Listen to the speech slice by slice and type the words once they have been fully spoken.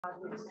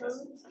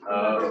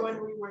Remember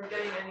when we weren't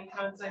getting any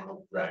consignment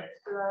Right.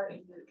 for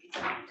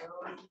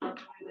that?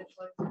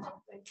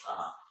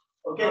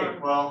 Okay,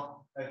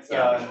 well, it's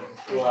a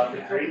little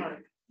after 3.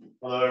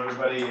 Hello,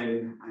 everybody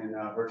in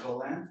virtual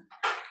land.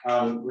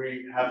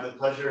 We have the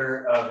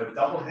pleasure of a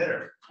double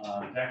hitter,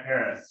 Jack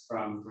Harris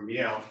from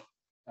Yale,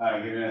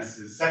 giving us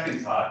his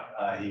second talk.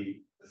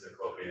 He was a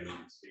Colloquium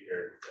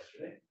speaker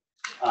yesterday,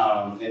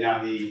 and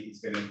now he's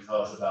going to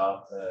tell us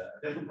about a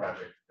different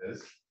project of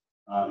his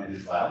in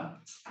his lab.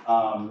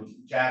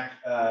 Jack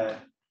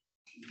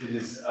did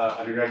his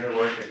undergraduate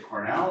work at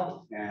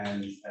Cornell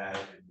and his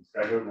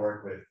graduate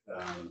work with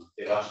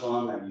Dave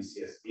Ashlam at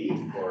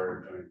UCSB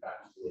before joining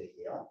faculty at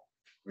Yale,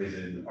 where he's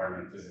in the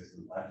Department of Physics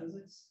and Applied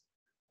Physics.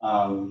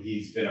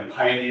 He's been a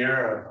pioneer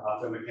of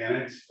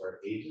optomechanics for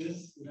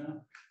ages,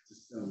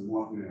 just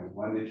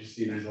one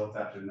interesting result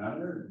after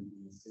another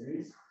in the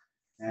series.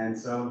 And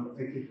so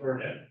thank you for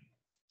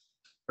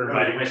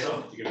inviting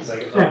myself to give a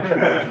second talk.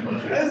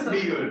 That's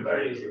me who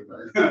invited you.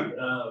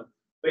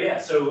 But yeah,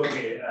 so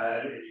okay,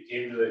 if you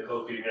came to the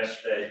Colloquium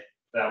yesterday,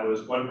 that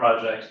was one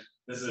project.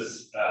 This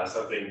is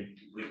something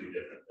completely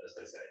different, as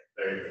they say,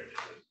 very, very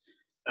different.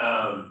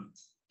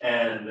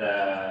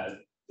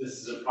 This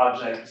is a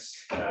project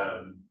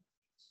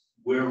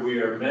where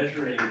we are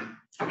measuring,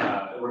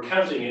 we're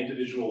counting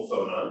individual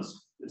phonons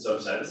in some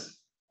sense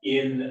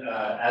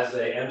as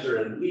they enter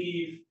and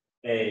leave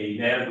a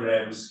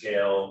nanogram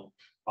scale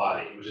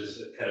body, which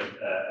is kind of,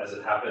 as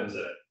it happens,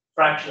 a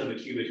fraction of a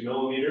cubic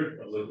millimeter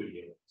of liquid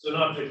helium. So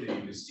an object that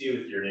you can see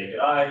with your naked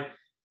eye,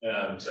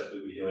 except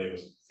liquid helium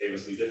is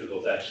famously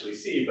difficult to actually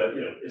see, but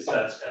it's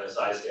that kind of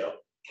size scale.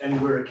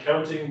 And we're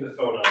counting the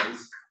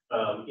phonons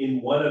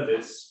in one of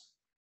its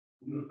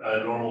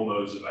normal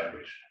modes of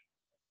vibration.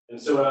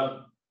 And so what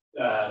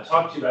I'll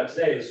talk to you about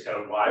today is kind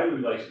of why we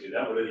would like to do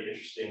that. What are the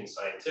interesting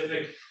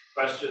scientific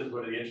questions?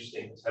 What are the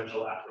interesting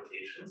potential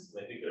applications?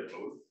 And I think they're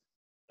both.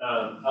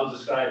 I'll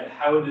describe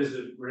how it is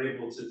that we're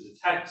able to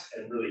detect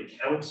and really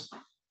count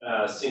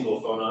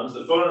single phonons.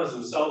 The phonons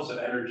themselves have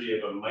energy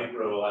of a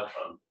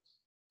microelectron.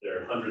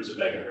 They're hundreds of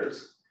megahertz,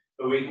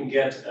 but we can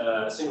get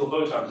a single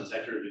photon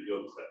detector to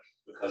go click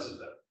because of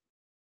them.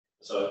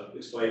 So I'll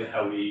explain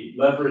how we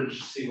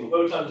leverage single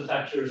photon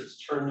detectors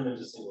to turn them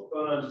into single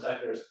phonon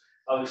detectors.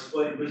 I'll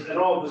explain, and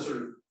all of this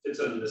sort of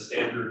fits under the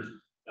standard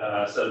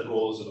set of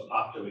goals of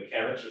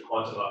optomechanics or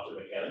quantum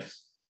optomechanics.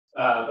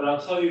 But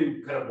I'll tell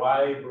you kind of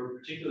why we're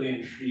particularly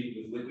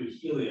intrigued with liquid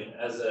helium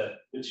as a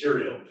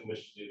material in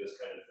which to do this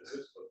kind of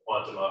physics, with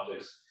quantum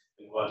optics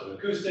and quantum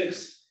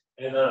acoustics.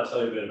 And then I'll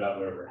tell you a bit about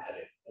where we're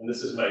heading. And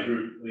this is my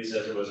group, at least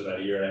as it was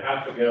about a year and a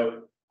half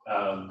ago.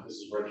 This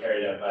is work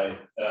carried out by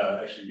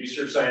actually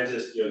research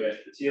scientist Yogesh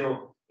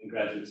Patil and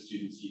graduate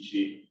students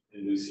Ichi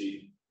and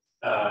Lucy,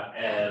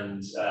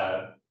 and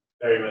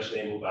very much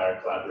enabled by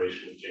our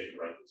collaboration with Jacob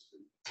Reichel's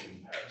group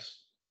in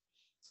Paris.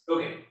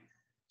 Okay,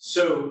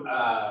 so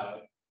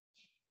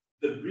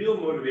the real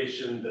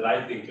motivation that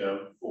I think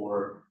of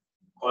for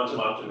quantum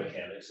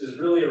optomechanics is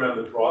really around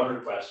the broader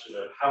question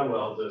of how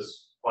well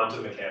does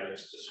quantum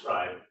mechanics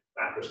describe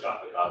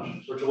macroscopic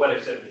objects, or to what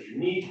extent do you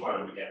need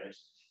quantum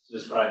mechanics to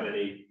describe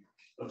any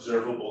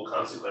observable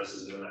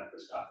consequences in the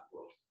macroscopic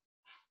world.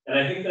 And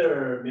I think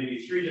there are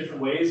maybe 3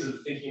 different ways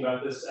of thinking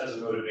about this as a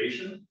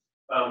motivation.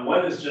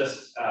 One is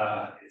just,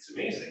 it's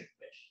amazing.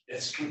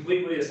 It's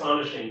completely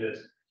astonishing that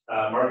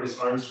Marcus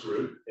Arndt's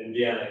group in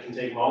Vienna can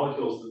take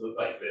molecules that look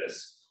like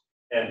this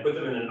and put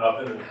them in an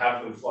oven and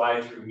have them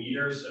fly through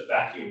meters of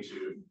vacuum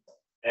tube,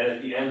 and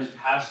at the end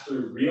pass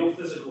through real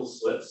physical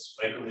slits,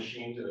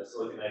 micromachined in a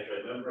silicon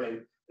nitride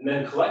membrane, and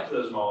then collect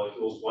those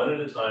molecules one at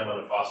a time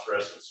on a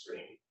phosphorescent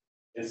screen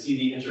and see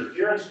the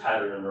interference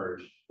pattern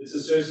emerge. It's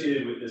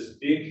associated with this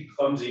big,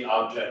 clumsy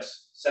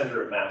object's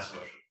center of mass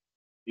motion.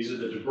 These are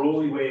the de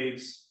Broglie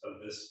waves of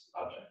this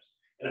object.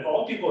 And if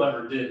all people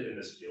ever did in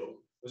this field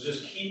was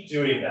just keep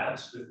doing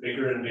that with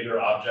bigger and bigger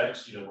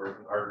objects,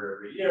 working harder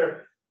every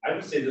year, I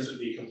would say this would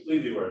be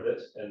completely worth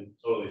it and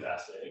totally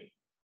fascinating.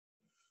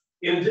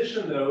 In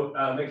addition, though,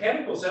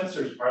 mechanical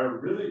sensors are a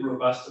really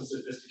robust and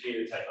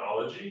sophisticated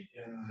technology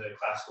in the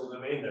classical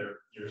domain.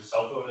 Your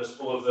cell phone is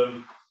full of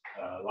them.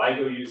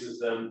 LIGO uses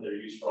them. They're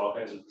used for all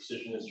kinds of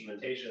precision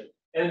instrumentation.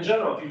 And in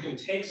general, if you can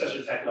take such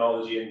a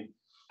technology and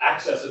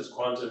access its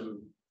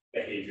quantum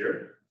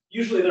behavior,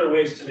 usually there are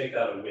ways to make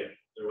that a win.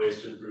 There are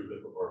ways to improve the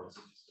performance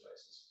of these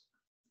devices.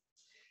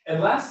 And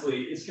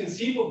lastly, it's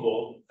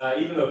conceivable,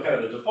 even though kind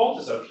of the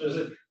default assumption is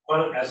that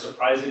quantum, as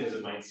surprising as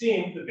it might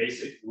seem, the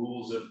basic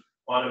rules of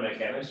quantum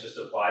mechanics just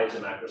apply to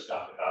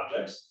macroscopic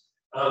objects.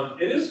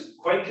 It is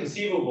quite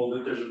conceivable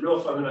that there's real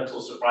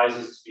fundamental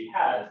surprises to be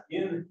had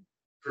in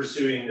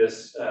pursuing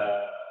this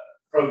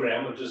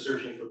program of just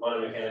searching for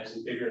quantum mechanics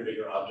in bigger and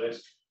bigger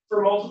objects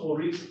for multiple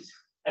reasons.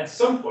 At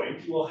some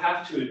point, you will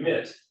have to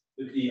admit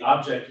that the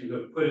object you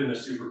have put in a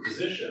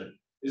superposition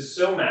is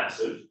so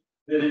massive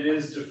that it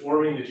is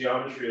deforming the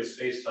geometry of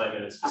space-time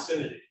in its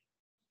vicinity.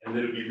 And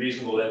that it would be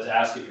reasonable then to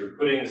ask if you're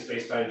putting the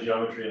space-time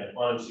geometry in a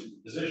quantum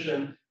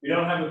superposition. We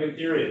don't have a good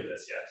theory of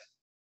this yet.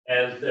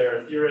 And there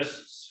are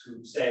theorists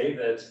who say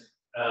that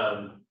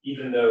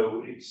even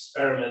though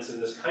experiments in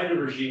this kind of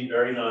regime,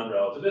 very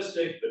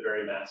non-relativistic, but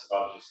very massive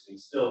objects sitting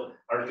still,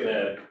 aren't going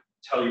to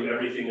tell you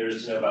everything there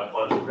is to know about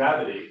quantum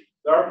gravity.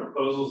 There are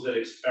proposals that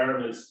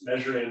experiments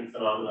measuring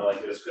phenomena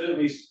like this could at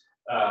least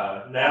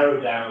narrow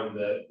down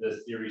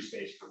the theory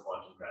space for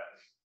quantum gravity.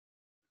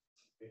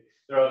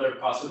 There are other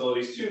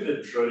possibilities too,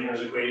 that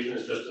Schrodinger's equation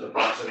is just an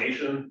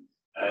approximation,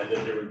 and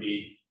that there would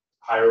be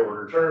higher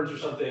order terms or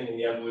something in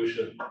the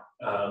evolution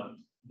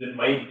that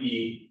might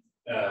be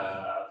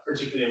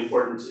particularly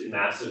important in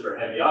massive or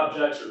heavy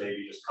objects, or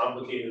maybe just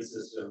complicated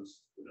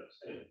systems. Who knows?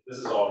 Anyway, this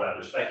is all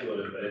rather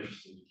speculative, but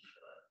interesting to keep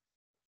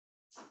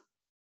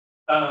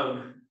in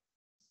mind.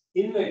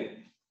 In the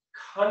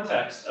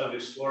context of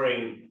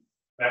exploring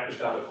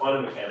macroscopic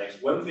quantum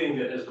mechanics, one thing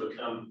that has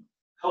become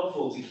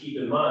helpful to keep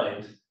in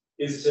mind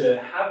is to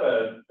have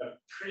a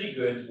pretty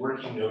good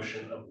working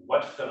notion of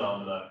what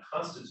phenomena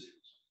constitute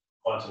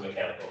quantum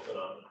mechanical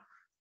phenomena.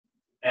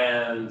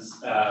 And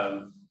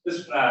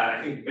this,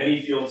 I think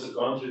many fields have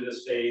gone through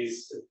this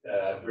phase.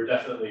 We're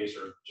definitely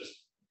sort of just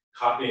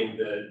copying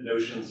the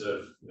notions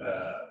of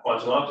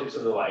quantum optics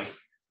and the like,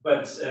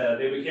 but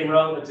they became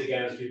relevant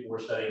again as people were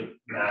studying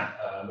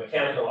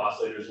mechanical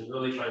oscillators and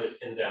really trying to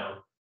pin down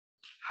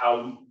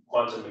how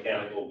quantum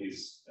mechanical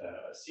these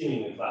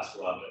seemingly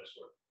classical objects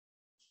work.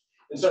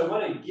 And so I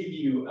want to give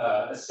you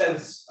a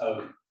sense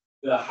of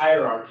the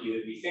hierarchy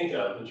that we think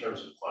of in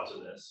terms of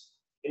quantumness.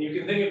 And you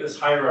can think of this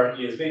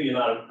hierarchy as maybe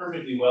not a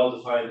perfectly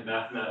well-defined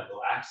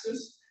mathematical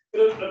axis,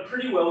 but a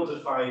pretty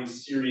well-defined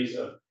series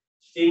of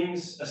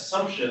things,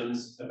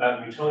 assumptions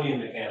about Newtonian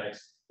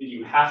mechanics that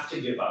you have to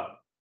give up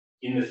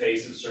in the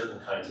face of certain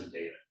kinds of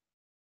data.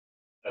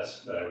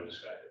 That's what I would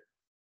describe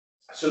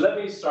it. So let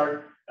me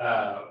start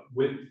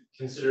with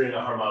considering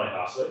a harmonic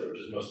oscillator, which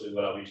is mostly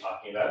what I'll be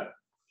talking about.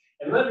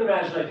 And let me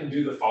imagine I can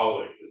do the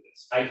following with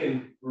this. I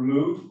can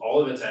remove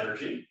all of its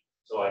energy,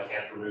 so I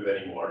can't remove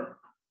any more.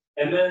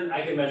 And then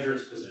I can measure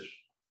its position.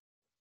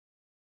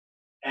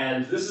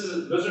 And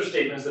those are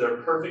statements that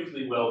are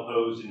perfectly well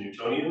posed in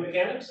Newtonian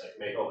mechanics. I can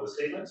make all those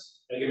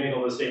statements. I can make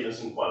all those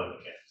statements in quantum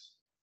mechanics.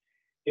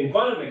 In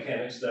quantum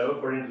mechanics, though,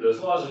 according to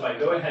those laws, if I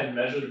go ahead and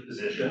measure the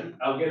position,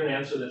 I'll get an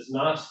answer that's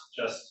not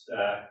just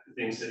the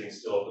thing sitting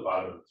still at the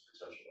bottom of its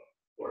potential,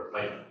 or it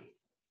might not be.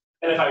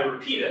 And if I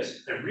repeat it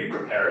and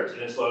re-prepare it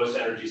in its lowest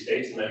energy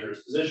states and measure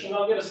its position,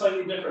 I'll get a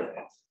slightly different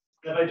answer.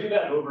 And if I do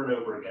that over and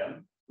over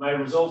again, my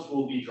results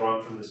will be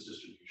drawn from this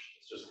distribution.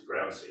 It's just the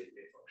ground state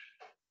wave function.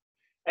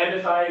 And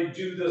if I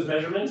do those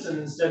measurements and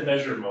instead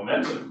measure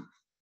momentum,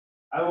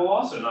 I will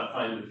also not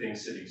find the thing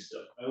sitting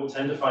still. I will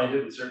tend to find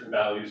it with certain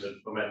values of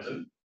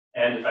momentum.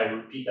 And if I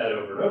repeat that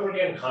over and over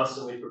again,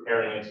 constantly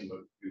preparing it in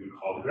what we would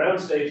call the ground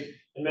state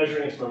and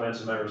measuring its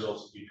momentum, my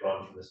results will be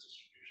drawn from this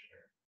distribution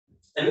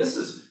here. And this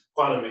is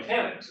quantum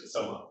mechanics at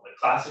some level. Like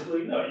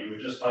classically, no, you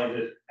would just find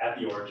it at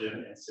the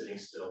origin and sitting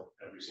still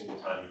every single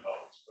time you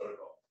follow this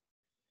protocol.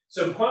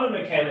 So quantum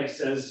mechanics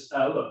says,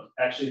 look,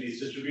 actually these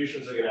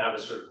distributions are going to have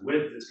a certain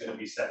width that's going to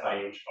be set by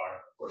h bar.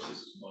 Of course, this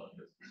is one of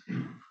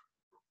them.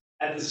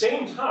 At the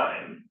same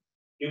time,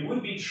 it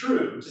would be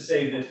true to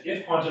say that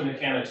if quantum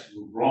mechanics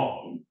were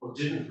wrong or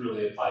didn't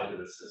really apply to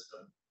the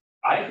system,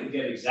 I could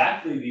get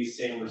exactly these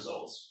same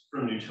results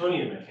from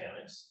Newtonian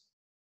mechanics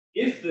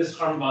if this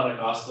harmonic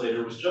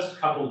oscillator was just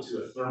coupled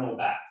to a thermal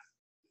bath.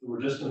 If we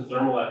were just in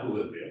thermal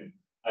equilibrium,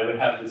 I would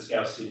have this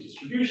Gaussian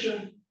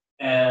distribution,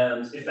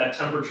 and if that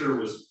temperature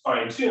was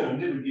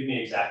fine-tuned, it would give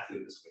me exactly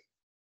this width.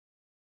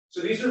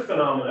 So these are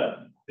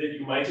phenomena that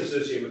you might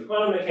associate with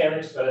quantum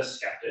mechanics, but a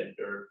skeptic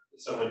or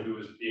someone who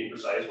is being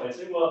precise might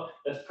say, well,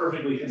 that's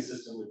perfectly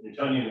consistent with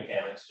Newtonian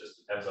mechanics, just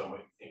depends on what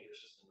you think your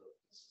system really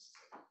consists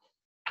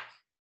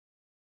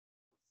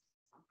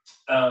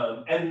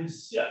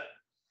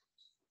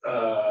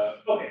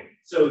of. Okay,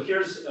 so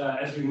here's,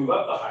 as we move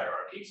up the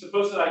hierarchy,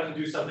 suppose that I can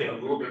do something a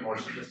little bit more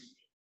sophisticated.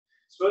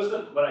 Suppose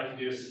that what I can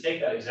do is to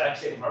take that exact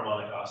same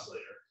harmonic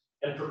oscillator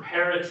and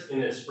prepare it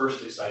in its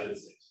first excited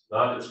state,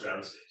 not its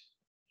ground state,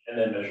 and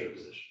then measure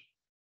position.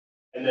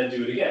 And then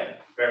do it again,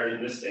 prepare it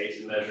in this state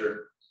and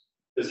measure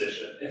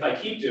position. If I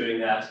keep doing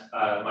that,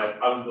 my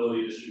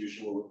probability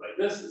distribution will look like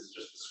this. This is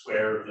just the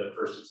square of the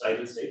first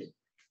excited state.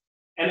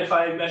 And if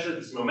I measure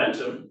this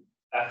momentum,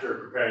 after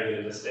preparing it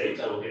in this state,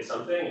 I will get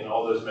something, and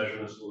all those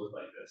measurements will look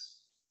like this.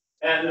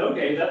 And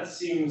okay, that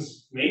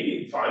seems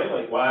maybe fine.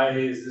 Like, why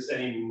is this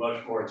any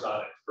much more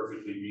exotic,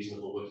 perfectly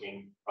reasonable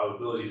looking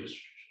probability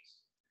distributions?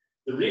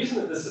 The reason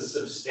that this is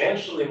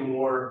substantially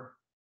more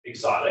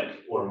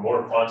exotic or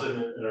more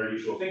quantum in our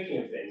usual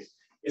thinking of things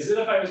is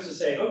that if I was to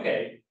say,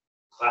 okay,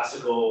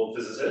 classical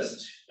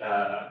physicist,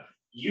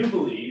 you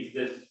believe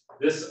that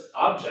this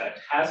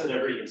object has at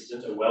every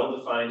instant a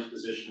well-defined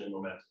position and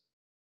momentum.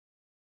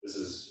 This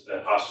is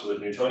a postulate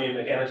of Newtonian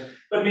mechanics,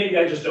 but maybe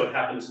I just don't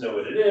happen to know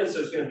what it is,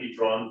 so it's going to be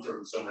drawn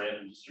from some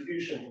random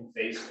distribution in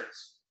phase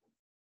space.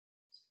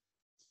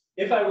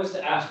 If I was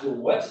to ask, well,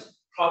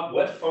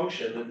 what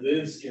function that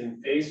lives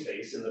in phase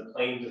space in the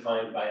plane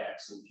defined by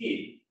x and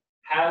p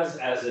has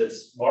as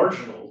its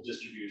marginal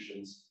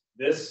distributions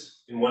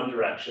this in one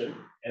direction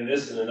and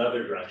this in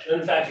another direction.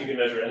 In fact, you can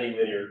measure any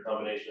linear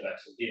combination of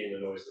x and p, and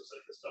it always looks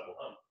like this double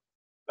hump.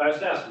 If I was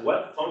to ask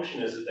what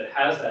function is it that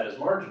has that as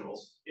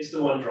marginals, it's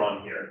the one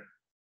drawn here.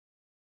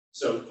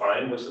 So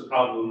fine, what's the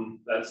problem?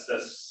 That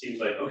seems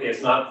like, okay,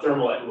 it's not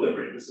thermal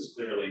equilibrium. This is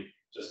clearly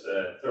just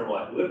a thermal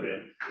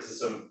equilibrium. This is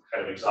some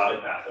kind of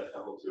exotic path I've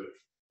coupled to it.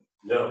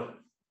 No,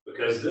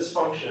 because this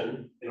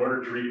function, in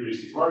order to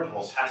reproduce these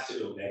marginals, has to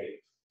go negative.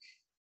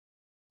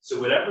 So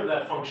whatever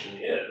that function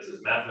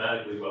is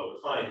mathematically well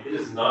defined. It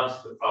is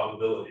not the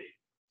probability,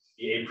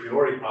 the a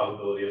priori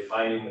probability of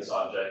finding this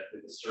object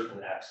with a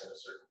certain x and a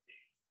certain p.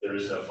 There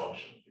is no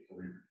function that can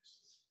reproduce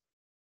this.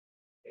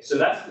 Okay, so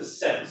that's the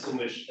sense in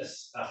which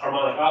a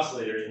harmonic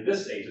oscillator in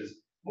this state is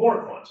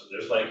more quantum.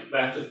 There's like,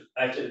 I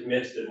have to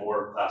admit that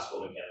more classical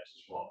mechanics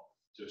is wrong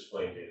to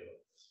explain data like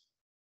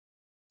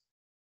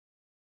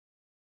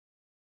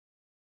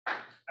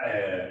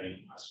this.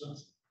 Any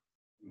questions?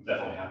 I'm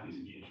definitely happy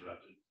to be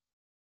interrupted.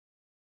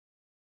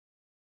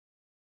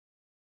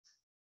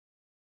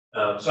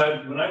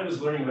 When I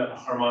was learning about the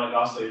harmonic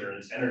oscillator and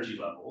its energy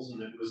levels,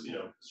 and it was,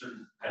 a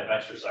certain kind of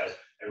exercise,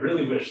 I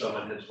really wish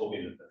someone had told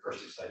me that the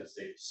first excited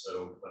state was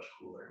so much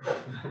cooler.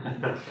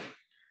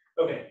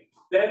 Okay,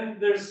 then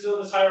there's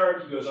still this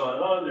hierarchy goes on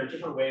and on. There are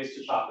different ways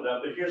to chop it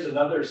up, but here's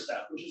another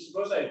step, which is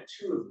suppose I have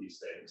two of these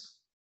things,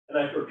 and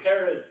I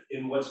prepare it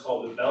in what's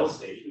called the Bell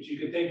state, which you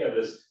could think of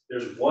as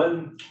there's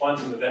one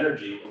quantum of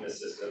energy in this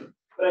system,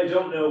 but I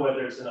don't know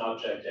whether it's an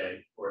object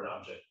A or an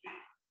object B.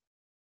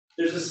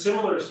 There's a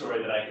similar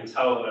story that I can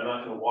tell that I'm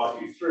not going to walk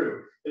you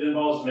through. It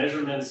involves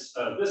measurements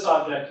of this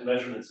object and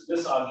measurements of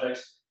this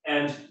object,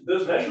 and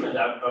those measurement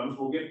outcomes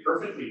will give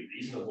perfectly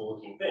reasonable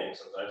looking things.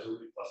 Sometimes it will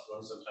be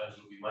 +1, sometimes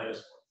it will be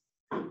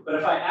 -1. But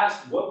if I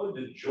asked what would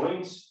the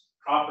joint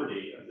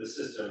property of the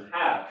system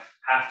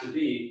have to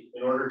be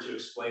in order to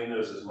explain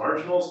those as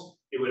marginals,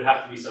 it would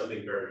have to be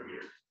something very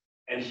weird.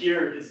 And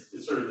here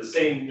it's sort of the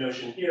same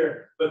notion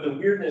here, but the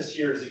weirdness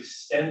here is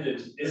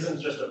extended,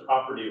 isn't just a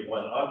property of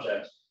one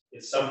object,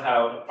 it's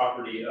somehow a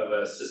property of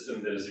a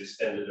system that is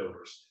extended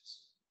over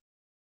space.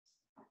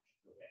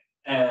 Okay.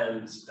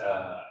 And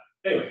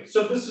anyway,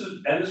 so this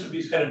would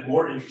be kind of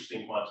more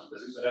interesting quantum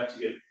physics. I'd have to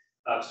get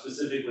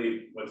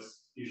specifically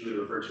what's usually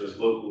referred to as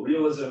local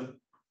realism,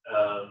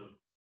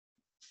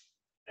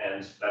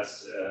 and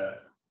that's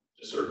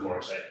just sort of more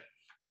exciting.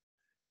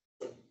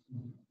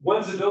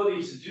 One's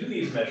ability to do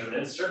these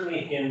measurements certainly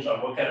hinge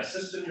on what kind of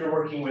system you're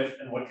working with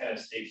and what kind of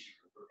states you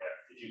can prepare.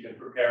 If you can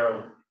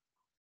prepare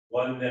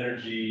one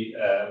energy,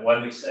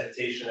 one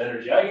excitation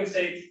energy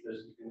eigenstate,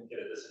 you can get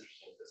at this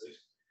interesting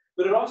physics.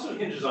 But it also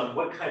hinges on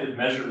what kind of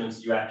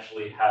measurements you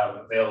actually have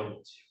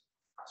available to you.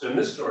 So in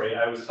this story,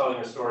 I was telling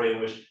a story in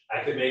which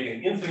I could make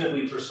an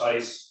infinitely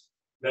precise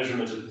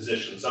measurement of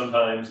position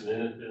sometimes, and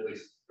an infinitely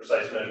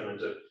precise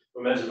measurement of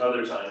momentum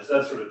other times.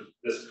 That's sort of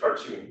this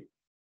cartoon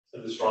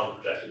of the strong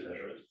projected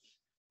measurement.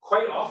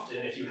 Quite often,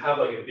 if you have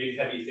like a big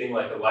heavy thing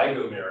like a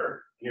LIGO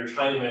mirror, and you're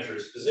trying to measure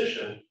its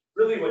position,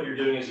 really what you're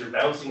doing is you're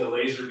bouncing a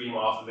laser beam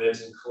off of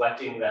it and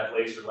collecting that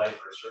laser light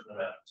for a certain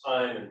amount of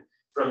time, and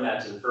from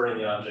that inferring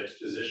the object's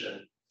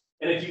position.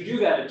 And if you do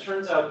that, it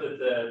turns out that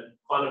the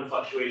quantum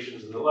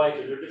fluctuations and the like,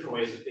 or there are different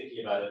ways of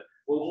thinking about it,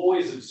 will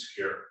always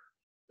obscure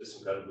this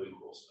incredibly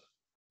cool stuff.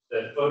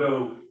 The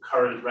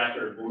photocurrent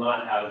record will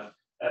not have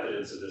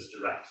evidence of this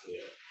directly.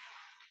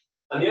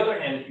 On the other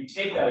hand, if you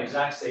take that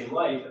exact same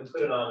light and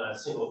put it on a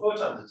single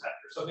photon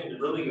detector, something that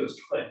really goes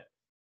click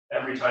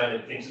every time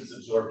it thinks it's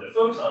absorbed a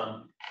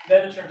photon,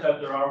 then it turns out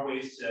there are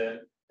ways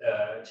to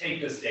take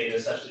this data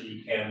such that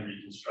you can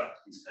reconstruct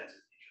these kinds of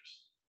features.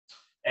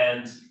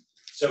 And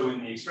so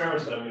in the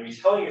experiments that I'm going to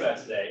be telling you about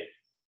today,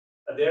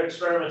 they're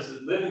experiments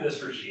that live in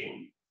this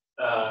regime,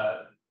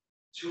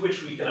 to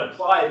which we can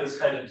apply this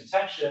kind of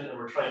detection, and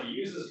we're trying to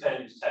use this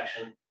kind of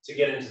detection to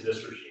get into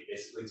this regime,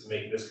 basically to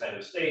make this kind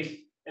of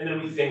state, and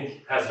then we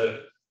think has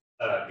a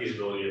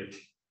feasibility of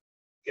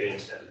getting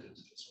extended into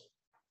this one.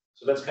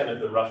 So that's kind of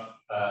the rough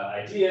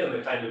idea and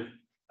the kind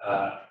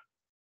of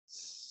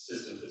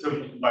system.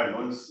 So by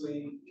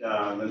mostly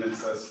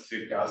limits us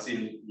to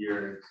Gaussian,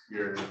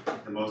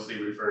 the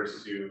mostly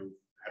refers to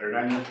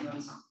heterodyne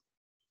measurements?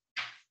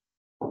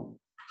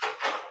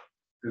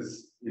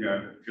 Because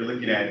if you're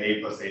looking at A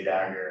plus A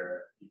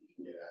dagger, you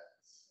can get at.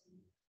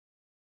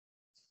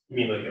 You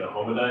mean like in a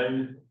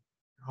homodyne?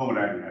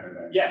 Homodyne and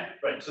heterodyne. Yeah,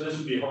 right. So this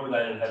would be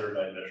homodyne and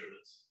heterodyne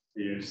measurements.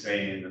 You're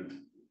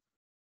saying,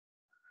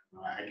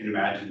 I can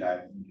imagine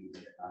that you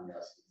can get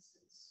non-Gaussian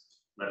states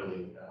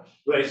readily.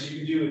 Right, so you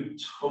can do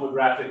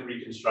homographic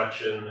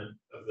reconstruction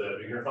of the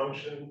Wigner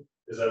function.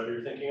 Is that what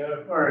you're thinking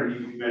of? Or you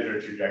can measure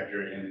a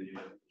trajectory and then you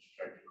look at the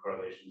trajectory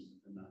correlations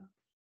within that.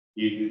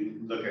 You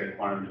can look at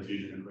quantum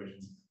diffusion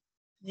equations.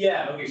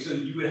 Yeah, okay, so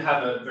you would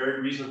have a very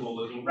reasonable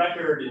looking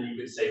record, and you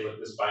could say, look,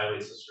 this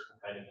violates a certain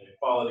kind of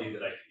inequality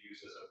that I could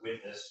use as a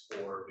witness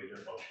for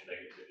Wigner function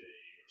negativity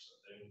or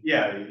something.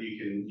 Yeah, you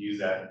can use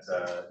that,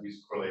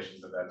 use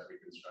correlations of that to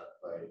reconstruct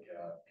like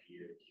P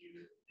to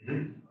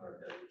Q or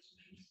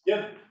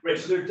Yeah, right,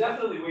 so there are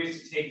definitely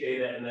ways to take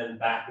data and then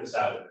back this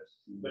out of it.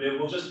 but it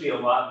will just be a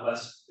lot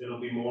less,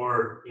 it'll be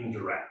more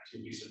indirect.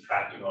 You'll be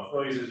subtracting off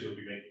noises, you'll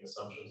be making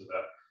assumptions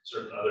about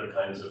certain other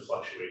kinds of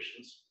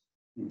fluctuations.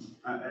 You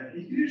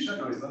can do shot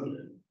noise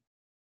limited.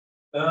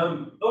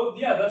 Oh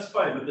yeah, that's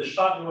fine, but the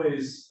shot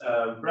noise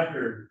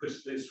record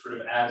puts this sort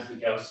of as the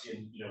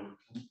Gaussian, we can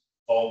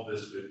involve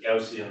this with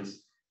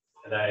Gaussians,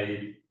 and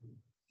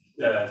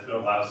it's been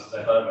a while since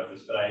I thought about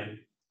this, but I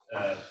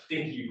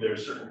think there are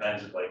certain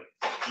kinds of like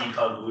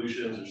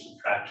deconvolutions or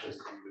subtractions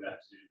that you would have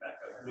to do back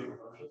up.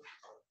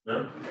 No?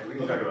 Okay, we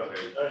can talk about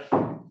that.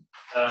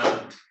 All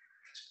right.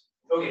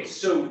 Okay,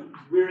 so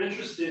we're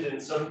interested in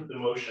the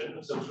motion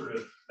of some sort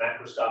of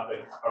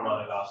macroscopic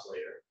harmonic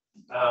oscillator.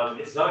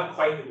 It's not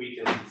quite that we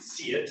can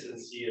see it and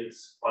see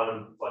its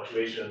quantum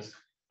fluctuations.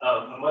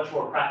 A much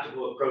more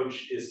practical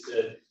approach is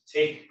to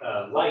take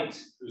light,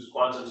 whose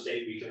quantum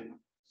state we can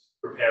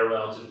prepare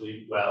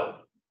relatively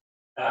well,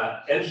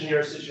 engineer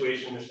a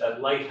situation in which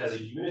that light has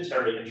a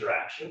unitary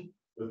interaction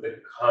with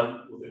the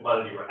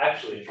quantity we're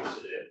actually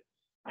interested in,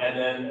 and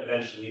then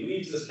eventually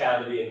leaves this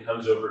cavity and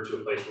comes over to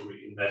a place where we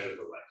can measure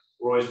the light.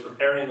 We're always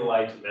preparing the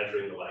light and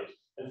measuring the light,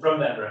 and from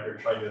that record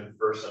trying to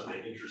infer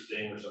something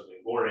interesting or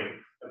something boring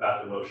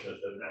about the motion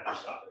of the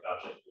macroscopic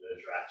object that it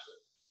interacts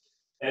with.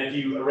 And if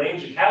you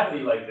arrange a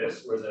cavity like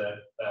this, where the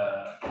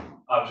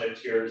object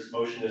here's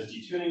motion is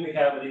detuning the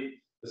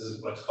cavity, this is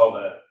what's called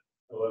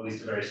or at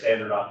least a very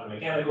standard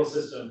optomechanical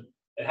system.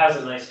 It has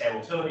a nice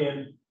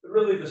Hamiltonian, but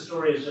really the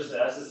story is just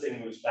that as this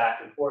thing moves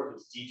back and forth,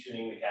 it's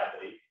detuning the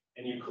cavity,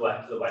 and you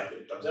collect the light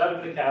that comes out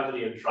of the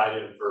cavity and try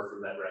to infer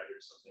from that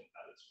record something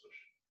about its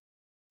motion.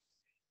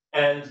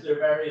 And there are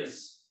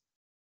various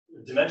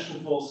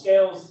dimensionful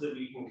scales that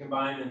we can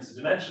combine into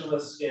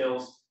dimensionless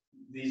scales.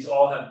 These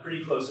all have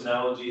pretty close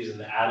analogies in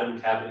the atom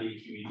cavity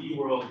QED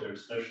world.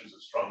 There's notions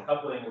of strong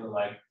coupling and the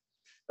like.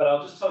 But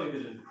I'll just tell you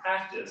that in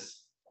practice,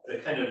 the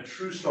kind of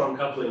true strong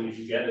coupling you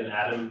can get in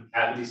atom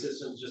cavity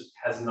systems just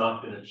has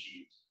not been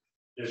achieved.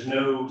 There's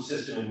no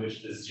system in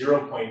which the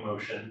 0 point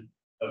motion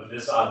of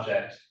this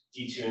object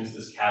detunes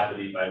this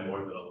cavity by more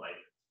than a light.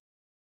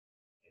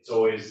 It's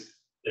always,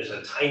 there's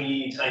a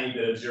tiny, tiny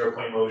bit of 0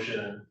 point motion,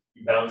 and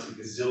you bounce a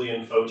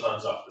gazillion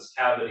photons off this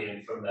cavity,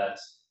 and from that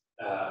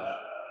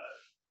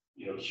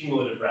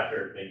cumulative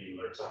record, maybe you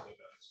learn something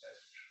about this guy's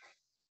motion.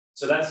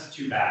 So that's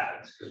too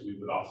bad, because we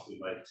would awfully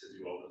like to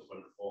do all those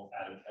wonderful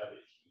atom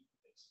cavity things.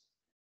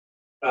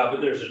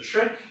 But there's a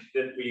trick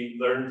that we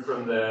learned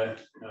from the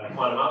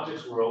quantum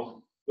optics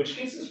world, which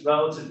gets us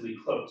relatively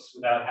close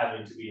without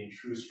having to be in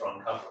true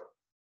strong coupling.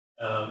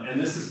 And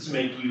this is to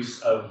make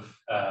use of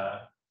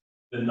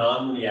the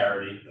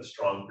non-linearity of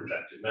strong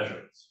projected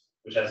measurements,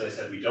 which, as I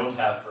said, we don't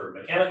have for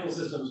mechanical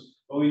systems,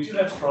 but we do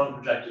have strong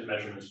projected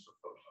measurements for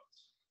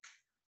photons.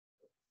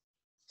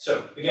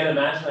 So again,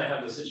 imagine I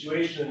have the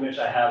situation in which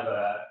I have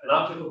an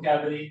optical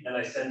cavity and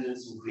I send in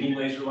some green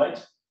laser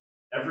light.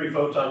 Every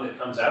photon that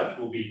comes out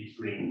will be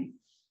green.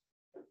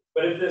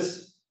 But if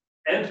this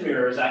end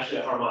mirror is actually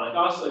a harmonic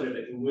oscillator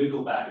that can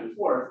wiggle back and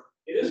forth,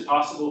 it is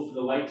possible for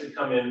the light to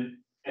come in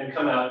and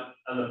come out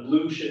on the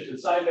blue shifted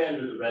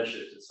sideband or the red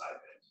shifted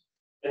sideband.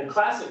 And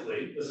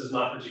classically, this is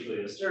not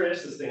particularly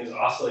mysterious. This thing is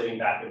oscillating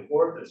back and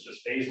forth. It's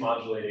just phase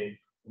modulating,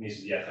 and these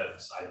are the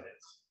FF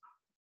sidebands.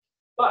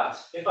 But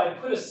if I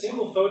put a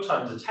single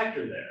photon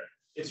detector there,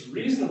 it's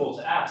reasonable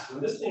to ask,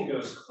 when this thing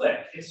goes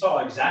click, it saw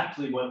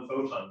exactly one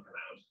photon come out.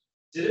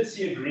 Did it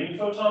see a green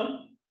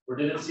photon, or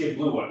did it see a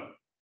blue one?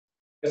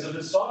 Because if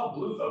it saw a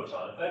blue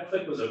photon, if that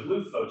click was a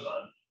blue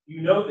photon,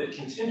 you know that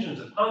contingent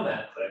upon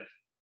that click,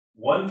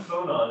 one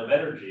phonon of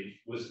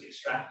energy was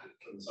extracted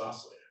from this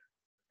oscillator.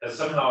 Because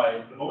somehow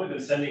I've only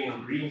been sending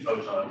in green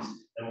photons,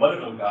 and one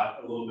of them got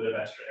a little bit of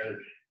extra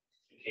energy.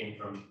 It came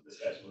from this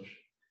guy's motion.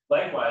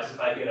 Likewise, if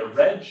I get a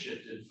red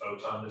shifted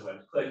photon that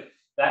went click,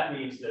 that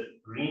means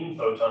that green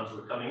photons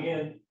were coming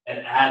in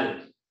and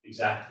added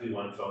exactly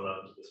one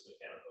phonon to this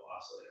mechanical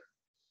oscillator.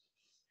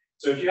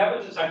 So if you have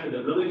a detector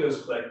that really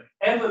goes click,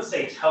 and let's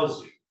say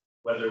tells you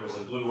whether it was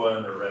a blue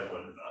one or a red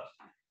one or not,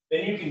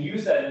 then you can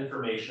use that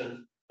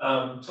information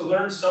to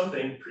learn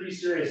something pretty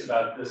serious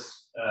about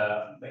this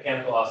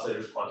mechanical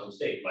oscillator's quantum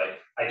state. Like,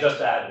 I just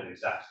added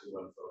exactly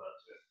one photon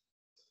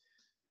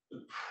to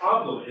it. The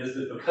problem is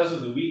that because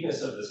of the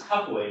weakness of this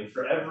coupling,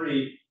 for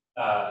every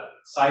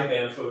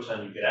sideband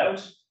photon you get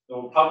out, there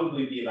will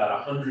probably be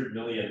about 100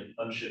 million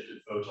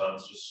unshifted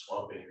photons just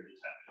swamping your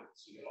detector.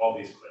 So you get all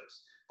these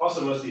clicks.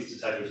 Also, most of these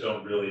detectors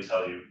don't really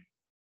tell you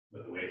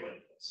what the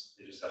wavelength is.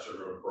 They just have sort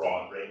of a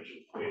broad range of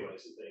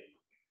wavelengths that they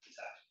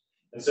detect.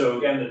 And so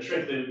again, the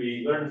trick that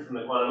we learned from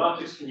the quantum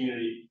optics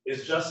community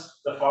is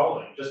just the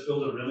following. Just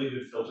build a really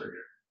good filter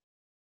here.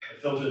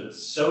 A filter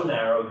that's so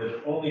narrow that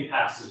it only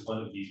passes one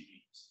of these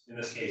beams. In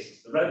this case,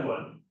 it's the red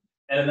one.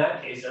 And in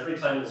that case, every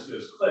time this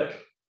goes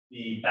click,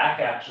 the back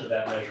action of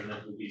that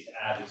measurement will be to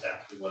add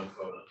exactly one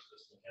photon to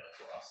this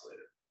mechanical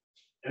oscillator.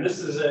 And this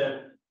is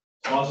a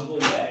plausible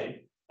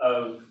way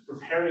of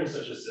preparing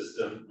such a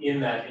system in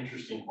that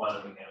interesting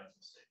quantum mechanical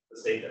state, the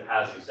state that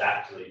has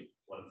exactly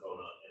one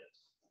phonon in it.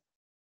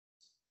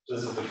 So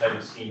this is the kind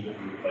of scheme that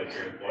we would like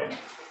to employ.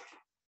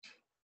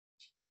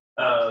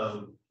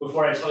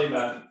 Before I tell you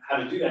about how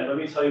to do that, let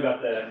me tell you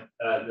about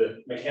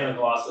the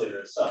mechanical oscillator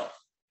itself.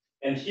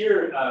 And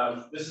here,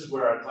 this is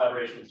where our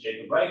collaboration with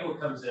Jacob Reichel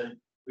comes in.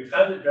 We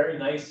found it very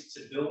nice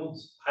to build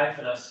high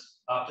finesse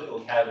optical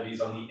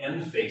cavities on the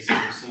end faces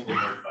of single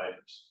mode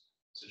fibers.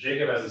 So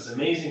Jacob has this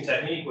amazing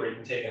technique where you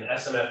can take an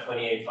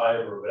SMF-28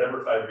 fiber or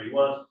whatever fiber you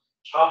want,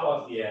 chop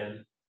off the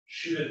end,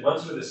 shoot it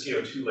once with a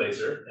CO2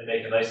 laser, and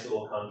make a nice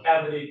little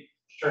concavity,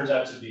 which turns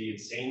out to be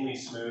insanely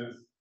smooth.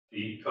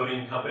 The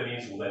coating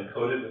companies will then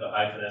coat it with a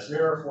high finesse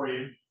mirror for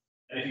you.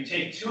 And if you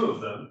take two of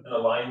them and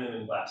align them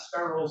in glass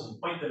spirals and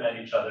point them at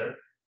each other,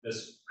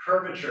 this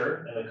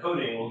curvature and the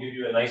coating will give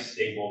you a nice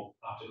stable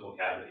optical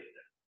cavity in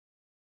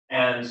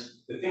there. And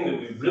the thing that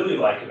we really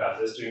like about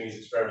this, doing these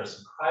experiments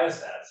in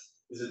cryostats,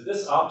 is that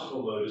this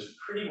optical mode is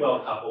pretty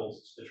well coupled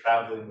to the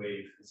traveling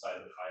wave inside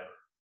the fiber.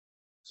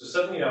 So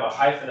suddenly you have a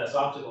high finesse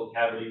optical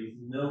cavity with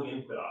no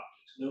input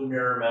optics, no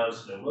mirror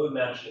mounts, no mode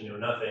matching, no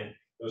nothing.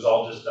 It was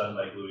all just done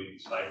by gluing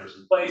these fibers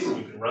in place, and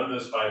you can run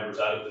those fibers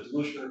out of the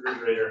dilution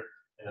refrigerator,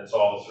 and it's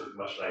all sort of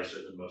much nicer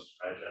than most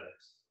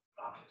cryogenics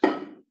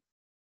optics.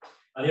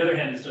 On the other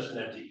hand, it's just an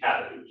empty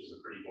cavity, which is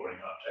a pretty boring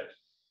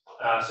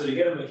object. So to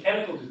get a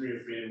mechanical degree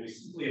of freedom, we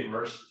simply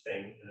immerse the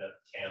thing in a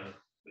can of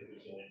liquid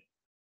helium.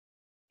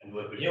 And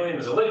liquid helium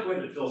is a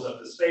liquid, it fills up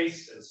the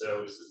space, and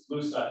so it's this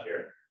blue stuff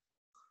here.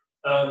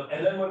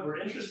 And then what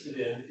we're interested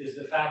in is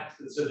the fact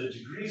that, so the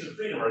degrees of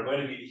freedom are going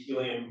to be the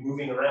helium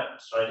moving around,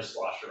 trying to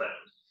slosh around.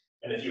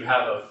 And if you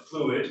have a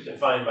fluid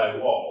confined by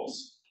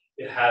walls,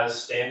 it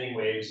has standing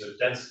waves of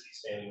density,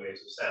 standing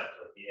waves of sound,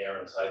 like the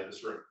air inside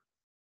this room.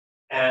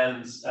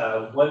 And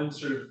one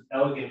sort of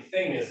elegant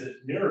thing is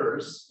that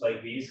mirrors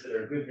like these that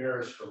are good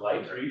mirrors for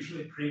light are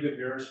usually pretty good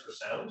mirrors for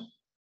sound.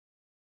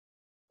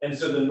 And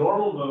so the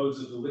normal modes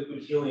of the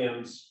liquid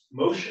helium's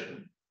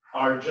motion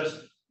are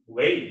just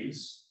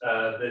waves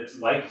that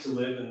like to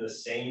live in the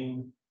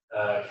same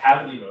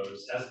cavity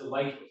modes as the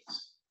light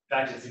waves. In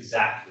fact, it's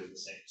exactly the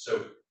same.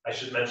 So I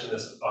should mention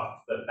this off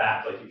the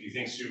bat, like if you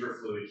think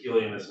superfluid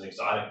helium is an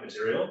exotic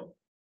material,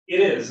 it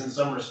is in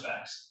some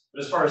respects.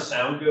 But as far as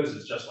sound goes,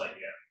 it's just like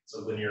air. It's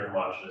a linear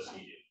homogeneous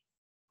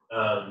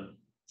medium.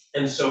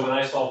 And so when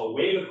I solve a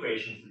wave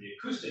equation for the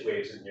acoustic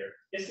waves in here,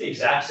 it's the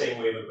exact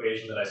same wave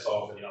equation that I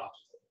solve for the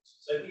optical modes.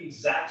 So I have the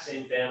exact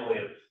same family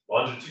of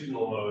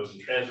longitudinal modes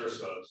and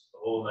transverse modes, the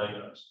whole 9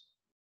 yards.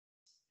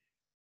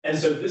 And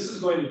so this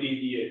is going to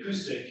be the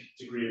acoustic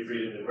degree of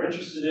freedom that we're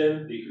interested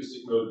in, the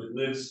acoustic mode that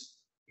lives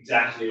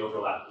exactly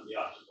overlapped with the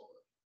optical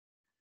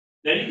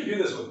mode. Now you could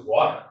do this with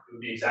water. It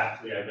would be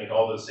exactly, I'd make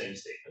all those same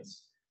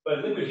statements. But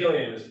liquid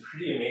helium is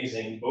pretty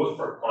amazing, both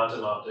for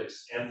quantum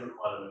optics and for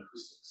quantum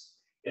acoustics.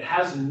 It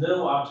has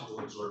no optical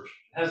absorption.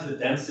 It has the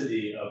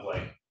density of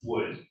like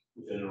wood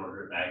within an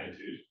order of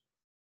magnitude.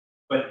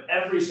 But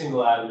every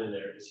single atom in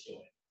there is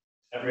helium.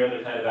 Every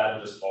other kind of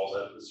atom just falls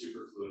out of the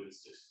superfluid and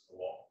sticks to the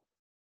wall.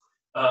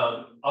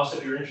 Also,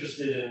 if you're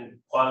interested in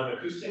quantum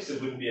acoustics,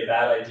 it wouldn't be a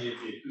bad idea if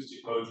the acoustic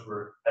modes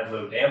had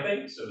low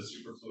damping, so the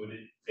superfluid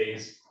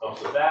phase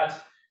helps with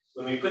that.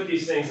 When we put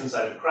these things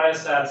inside of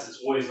cryostats,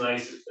 it's always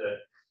nice if the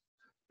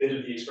bit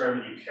of the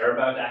experiment you care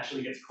about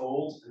actually gets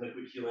cold, and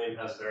liquid helium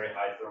has very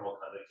high thermal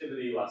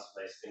conductivity, lots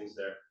of nice things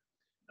there.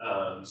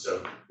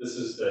 So this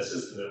is the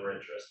system that we're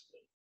interested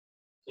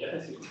in. Yeah.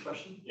 That's a good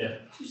question. Yeah.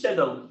 You said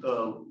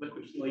the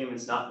liquid helium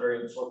is not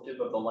very absorptive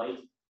of the light.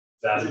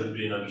 That would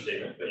be an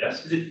understatement, but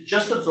yes. Is it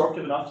just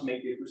absorptive enough to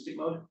make the acoustic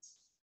mode?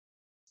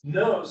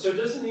 No, so it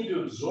doesn't need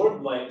to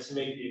absorb light to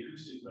make the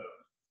acoustic mode.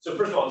 So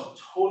first of all,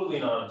 it's totally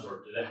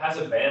non-absorptive. It has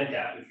a band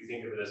gap, if you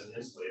think of it as an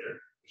insulator,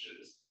 which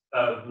is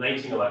of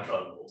 19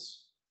 electron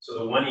volts. So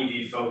the 1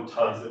 eV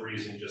photons that we're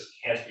using just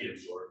can't be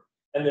absorbed.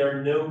 And there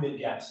are no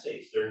mid-gap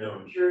states. There are no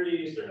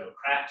impurities, there are no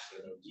cracks, there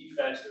are no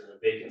defects, there are no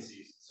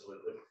vacancies.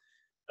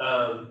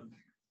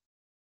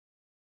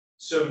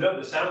 So no,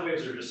 the sound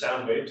waves are just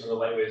sound waves, and the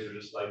light waves are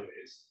just light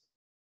waves.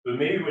 But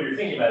maybe what you're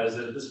thinking about is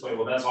that at this point,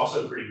 well, that's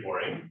also pretty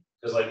boring,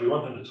 because like we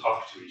want them to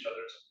talk to each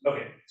other.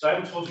 Okay, so I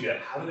haven't told you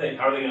yet, how are they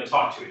going to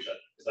talk to each other?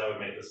 Because that would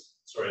make this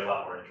story a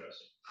lot more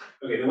interesting.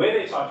 Okay, the way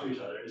they talk to each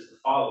other is the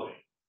following.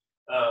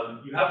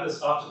 You have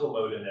this optical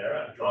mode in there,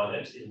 I've drawn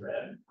it in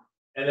red,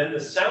 and then the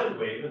sound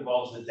wave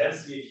involves the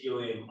density of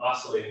helium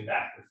oscillating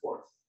back and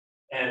forth.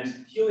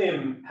 And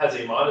helium has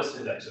a modest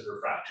index of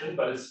refraction,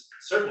 but it's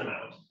a certain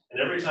amount. And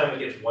every time it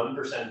gets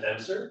 1%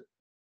 denser,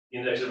 the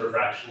index of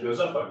refraction goes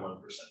up by 1%.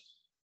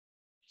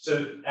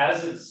 So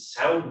as it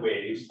sound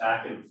waves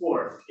back and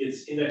forth,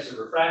 its index of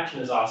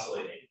refraction is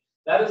oscillating.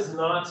 That is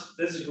not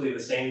physically the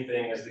same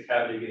thing as the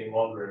cavity getting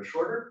longer and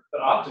shorter, but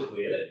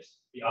optically it is.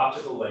 The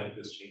optical length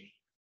is changing.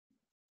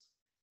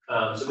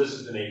 So this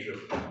is the nature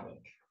of the problem.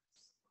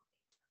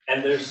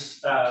 And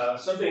there's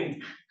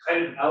something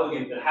kind of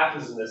elegant that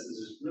happens in this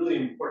is really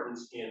important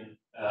in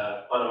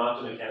quantum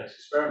optomechanics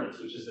experiments,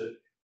 which is that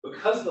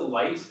because the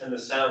light and the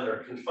sound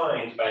are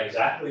confined by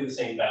exactly the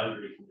same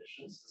boundary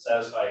conditions to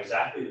satisfy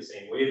exactly the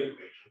same wave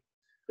equation,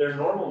 their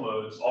normal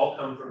modes all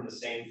come from the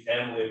same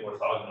family of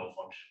orthogonal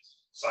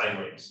functions, sine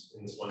waves,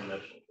 in this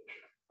one-dimensional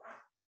picture.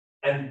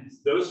 And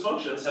those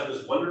functions have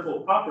this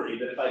wonderful property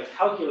that if I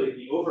calculate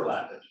the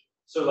overlap,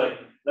 so like,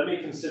 let me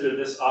consider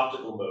this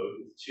optical mode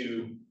with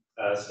two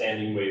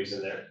standing waves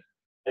in there.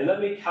 And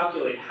let me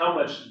calculate how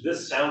much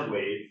this sound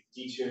wave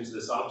detunes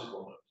this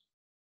optical mode.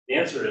 The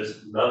answer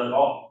is none at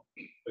all.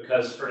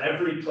 Because for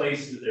every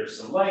place that there's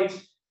some light,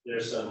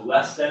 there's some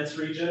less dense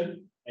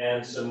region,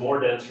 and some more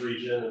dense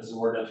region, and some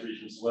more dense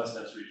region, some less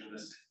dense region.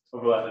 This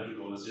overlap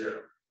integral is 0.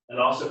 And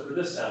also for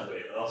this sound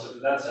wave, and also for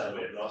that sound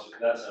wave, and also for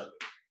that sound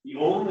wave. The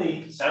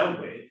only sound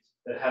wave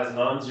that has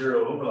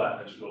non-zero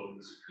overlap integral in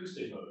this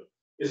acoustic mode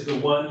is the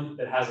one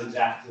that has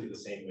exactly the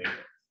same wavelength.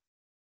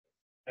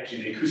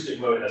 Actually, the acoustic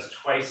mode has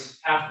twice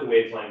half the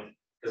wavelength,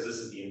 because this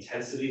is the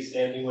intensity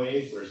standing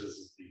wave, whereas this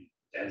is the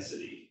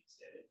density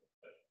standing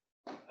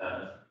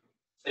wave.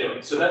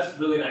 Anyway, so that's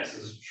really nice.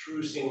 This is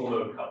true single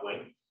mode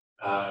coupling,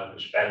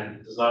 which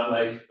Ben does not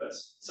like, but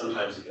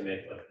sometimes you can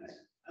make it like this.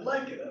 I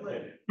like it, I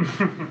like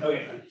it.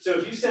 Okay, so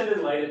if you send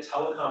in light at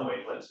telecom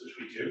wavelengths, which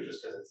we do,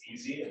 just because it's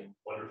easy and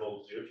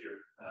wonderful to do if you're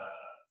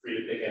free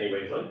to pick any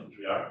wavelength, which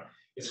we are,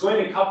 it's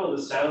going to couple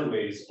the sound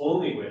waves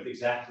only with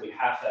exactly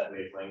half that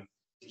wavelength,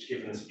 which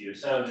given the speed of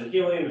sound in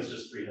helium is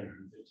just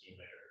 315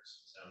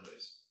 megahertz sound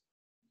waves.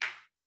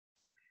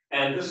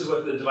 And this is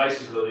what the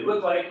devices really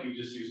look like. We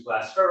just use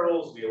glass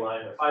ferrules, we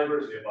align the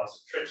fibers, we have lots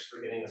of tricks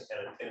for getting this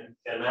kind of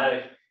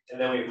kinematic, and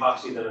then we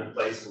epoxy them in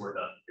place and we're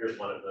done. Here's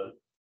one of them.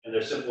 And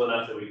they're simple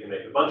enough that we can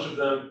make a bunch of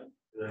them,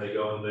 and then they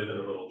go and live in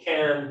a little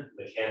can.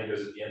 The can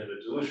goes at the end of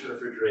a dilution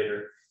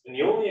refrigerator. And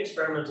the only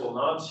experimental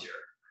knobs here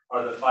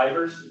are the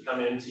fibers that come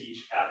into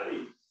each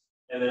cavity,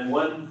 and then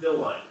one fill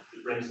line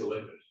that brings the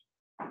liquid.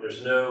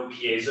 There's no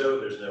piezo,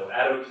 there's no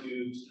Atto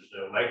cubes, there's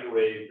no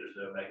microwave, there's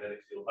no magnetic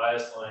field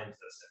bias lines.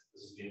 That's it.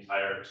 This is the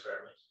entire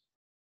experiment.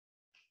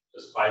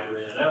 Just fiber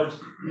in and out,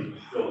 and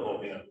fill the whole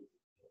thing up.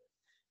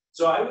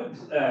 So I would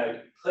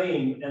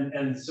claim,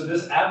 and so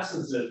this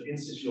absence of in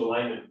situ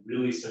alignment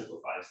really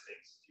simplifies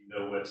things. If you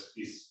know what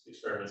these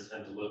experiments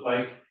tend to look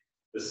like,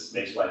 this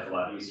makes life a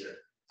lot easier.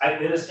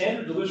 In a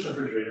standard dilution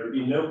refrigerator, it would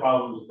be no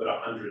problem to put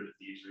 100 of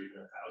these or even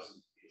 1,000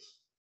 of these.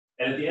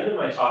 And at the end of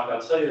my talk, I'll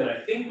tell you that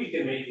I think we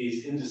can make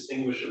these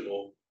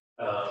indistinguishable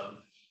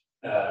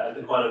at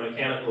the quantum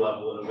mechanical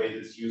level in a way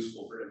that's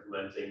useful for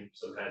implementing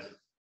some kinds of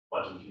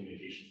quantum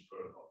communications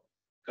protocol.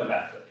 Come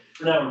back to it.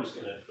 For now, we're just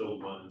going to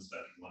build one and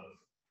special one of them.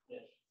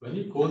 When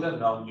you code them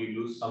down, do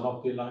you lose some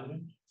of the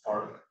alignment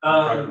or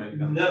try to make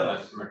them no.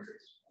 less symmetric?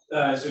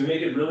 So we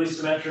make it really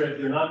symmetric.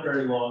 They're not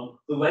very long.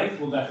 The length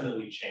will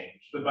definitely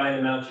change, but by an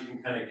amount you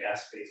can kind of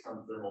guess based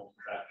on thermal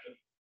contraction.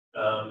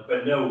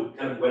 But no,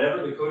 kind of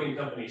whatever the coding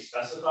company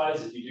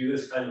specifies, if you do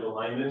this kind of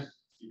alignment,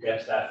 you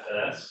get that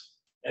finesse,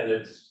 and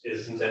it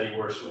isn't any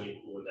worse when you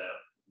cool it down.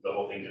 The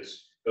whole thing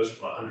just goes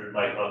from 100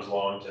 microns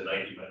long to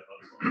 90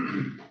 microns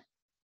long.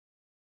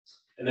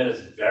 And then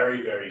it's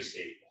very, very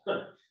stable.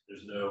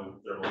 There's no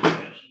thermal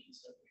expansion.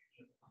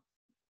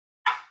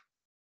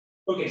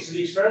 Okay, so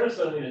the experiments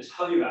that I'm going to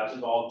tell you about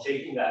involve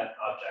taking that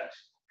object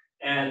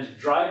and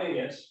driving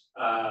it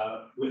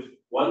with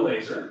one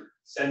laser,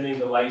 sending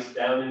the light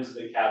down into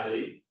the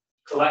cavity,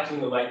 collecting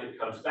the light that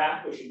comes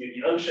back, which would be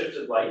the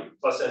unshifted light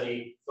plus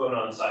any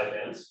phonon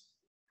sidebands.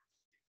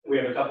 We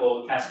have a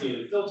couple of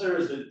cascaded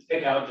filters that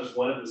pick out just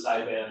one of the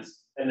sidebands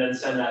and then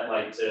send that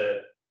light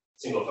to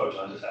single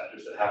photon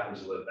detectors that happen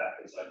to live back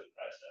inside the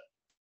brightstone.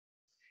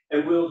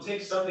 And we'll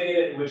take some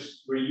data in which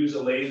we use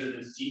a laser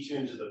that's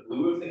detuned to the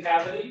blue of the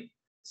cavity,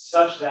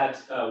 such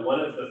that one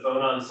of the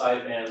phonon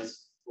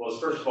sidebands, well,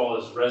 first of all,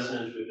 is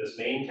resonant with this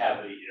main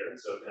cavity here, and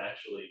so it can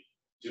actually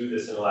do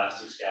this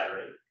inelastic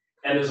scattering,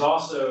 and is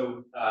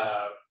also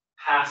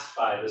passed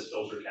by this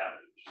filter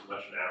cavity, which is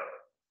much narrower.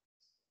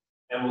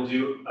 And we'll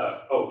do,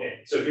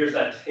 okay, so here's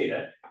that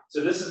data.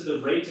 So this is the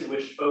rate at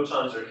which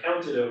photons are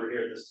counted over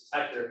here at this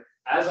detector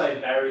as I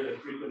vary the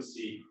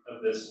frequency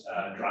of this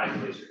drive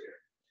laser here.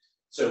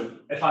 So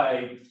if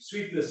I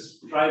sweep this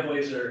drive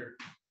laser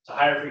to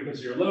higher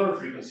frequency or lower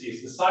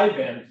frequencies, the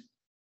sideband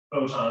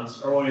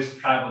photons are always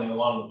traveling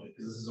along with it,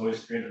 because this is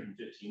always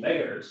 315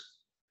 megahertz.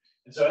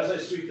 And so as I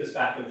sweep this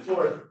back and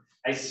forth,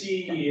 I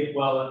see,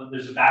 well,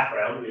 there's a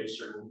background. We have a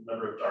certain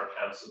number of dark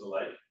counts and the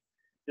like.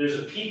 There's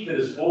a peak that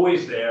is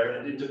always there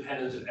and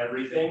independent of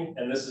everything.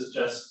 And this is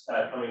just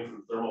coming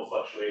from thermal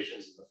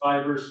fluctuations in the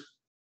fibers.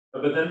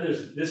 But then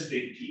there's this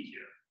big peak here.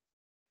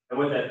 And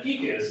what that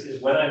peak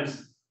is when I'm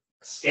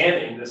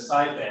scanning this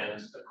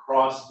sideband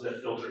across the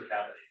filter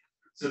cavity.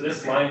 So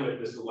this line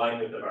width is the line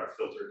width of our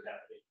filter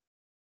cavity,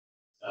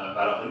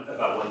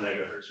 about 1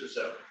 megahertz or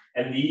so.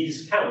 And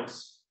these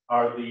counts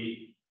are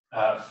the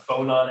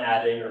phonon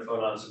adding or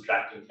phonon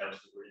subtracting counts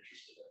that we're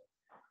interested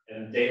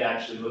in. And data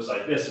actually looks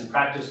like this. In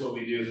practice, what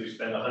we do is we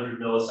spend 100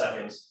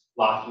 milliseconds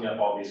locking up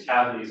all these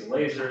cavities and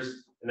lasers.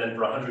 And then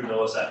for 100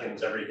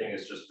 milliseconds, everything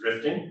is just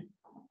drifting,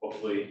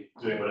 hopefully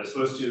doing what it's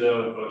supposed to,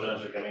 though, and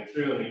photons are coming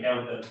through, and we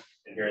count them.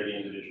 And here are the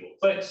individual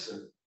clicks.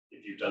 And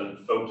if you've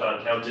done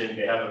photon counting,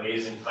 they have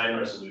amazing time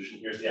resolution.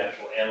 Here's the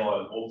actual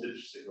analog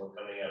voltage signal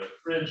coming out of the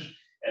fridge.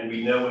 And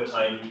we know what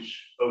time each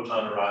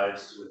photon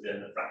arrives to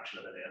within a fraction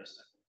of an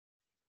nanosecond.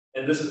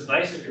 And this is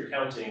nice if you're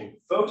counting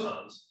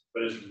photons,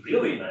 but it's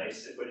really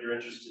nice if what you're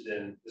interested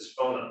in is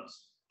phonons,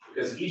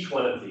 because each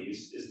one of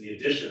these is the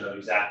addition of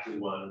exactly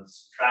one,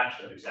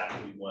 subtraction of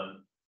exactly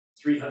one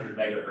 300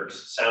 megahertz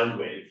sound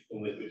wave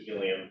in liquid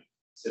helium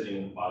sitting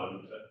in the bottom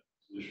of the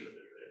solution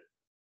refrigerator.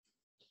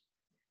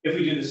 If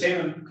we do the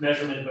same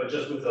measurement, but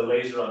just with the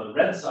laser on the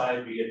red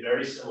side, we get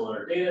very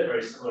similar data,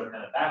 very similar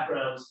kind of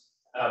backgrounds,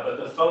 but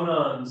the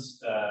phonons,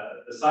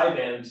 the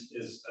sideband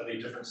is of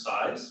a different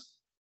size.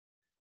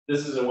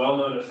 This is a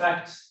well-known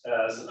effect,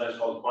 sometimes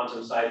called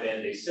quantum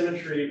sideband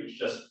asymmetry, which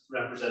just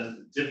represents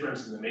the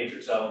difference in the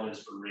matrix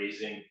elements for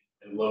raising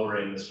and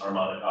lowering this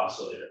harmonic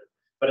oscillator.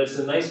 But it's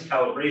a nice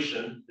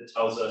calibration that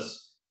tells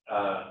us,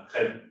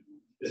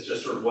 it's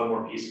just sort of one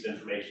more piece of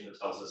information that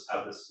tells us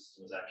how this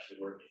system is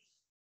actually working.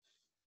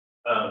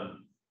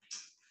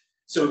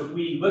 So if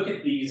we look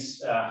at these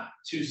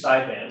two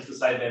sidebands, the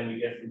sideband we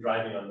get from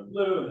driving on the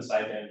blue and the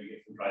sideband we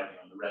get from driving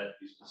on the red,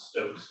 these are the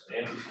Stokes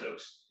and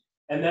anti-Stokes,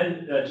 and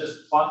then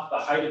just plot the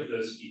height of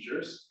those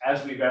features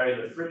as we vary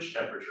the fridge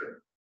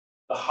temperature.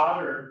 The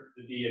hotter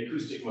the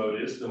acoustic mode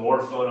is, the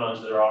more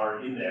phonons there are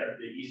in there,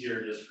 the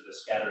easier it is for the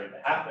scattering to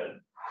happen.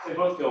 They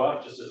both go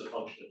up just as a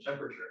function of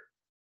temperature.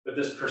 But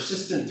this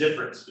persistent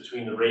difference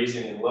between the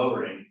raising and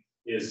lowering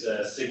is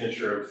a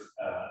signature of,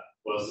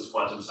 this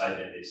quantum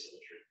sideband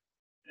asymmetry.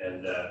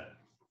 And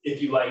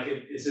if you like,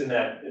 it's in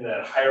that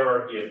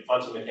hierarchy of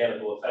quantum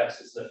mechanical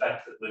effects. It's an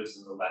effect that lives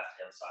in the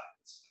left-hand side.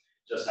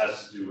 It just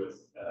has to do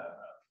with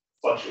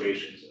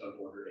fluctuations of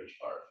order h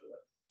bar.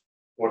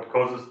 What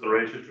causes the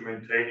ratio to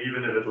maintain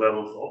even if it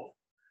levels off?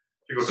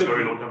 To go to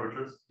very low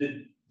temperatures?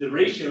 The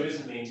ratio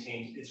isn't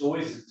maintained, it's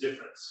always a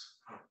difference.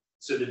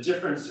 So the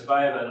difference, if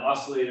I have an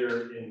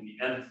oscillator in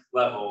the nth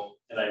level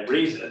and I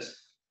raise it,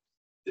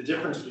 the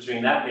difference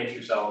between that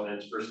matrix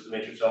element versus the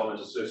matrix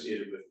element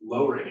associated with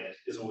lowering it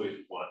is always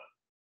 1.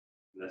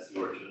 And that's the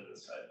origin of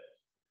this sideband.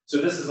 So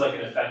this is like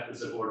an effect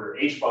that's of order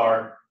h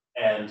bar,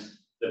 and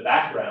the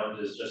background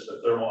is just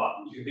the thermal,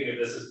 you can think of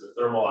this as the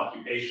thermal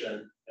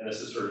occupation, and this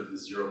is sort of the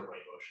 0-point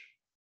motion.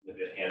 If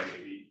it hand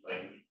me the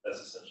plane, that's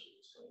essentially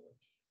what's going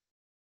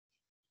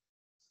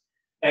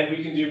on. And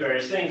we can do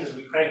various things. As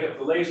we crank up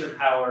the laser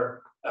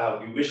power,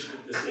 we wish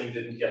that this thing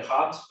didn't get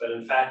hot, but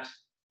in fact,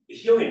 the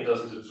helium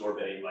doesn't absorb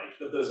any light,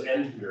 but those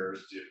end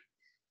mirrors do.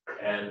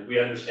 And we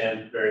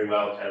understand very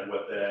well kind of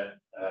what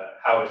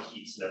how it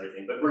heats and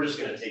everything, but we're just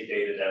going to take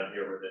data down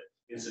here where the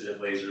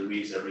incident laser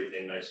leaves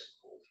everything nice and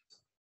cool.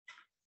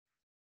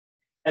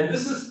 And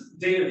this is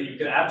data that you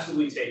can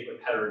absolutely take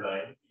with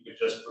heterodyne. You could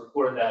just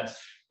record that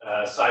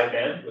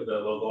sideband with a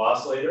local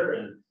oscillator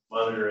and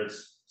monitor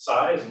its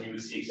size, and you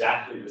would see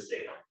exactly this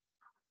data.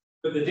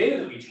 But the data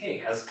that we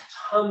take has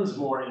tons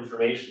more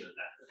information than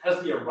that. It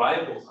has the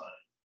arrival time,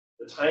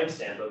 the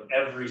timestamp of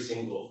every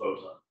single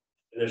photon.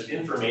 And there's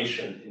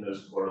information in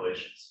those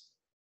correlations.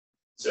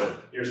 So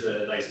here's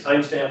a nice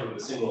timestamp of a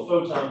single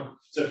photon.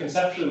 So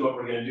conceptually, what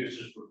we're going to do is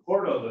just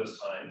record all those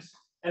times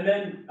and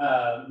then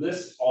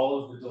list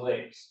all of the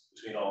delays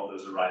between all of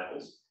those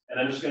arrivals. And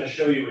I'm just going to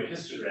show you a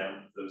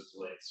histogram of those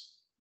delays.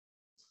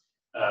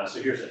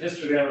 So here's a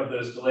histogram of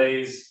those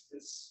delays.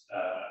 It's,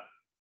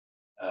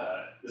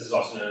 this is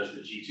also known as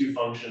the G2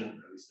 function, or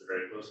at least they're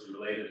very closely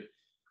related.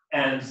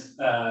 And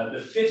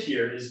the fit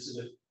here is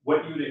to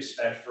what you would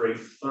expect for a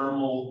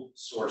thermal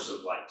source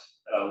of light,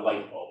 a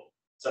light bulb,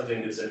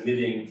 something that's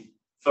emitting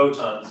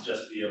photons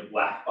just via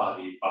black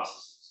body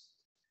processes.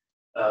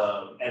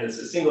 And it's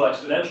a single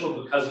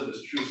exponential because of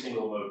this true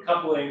single mode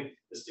coupling.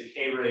 This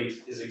decay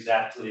rate is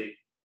exactly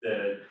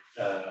the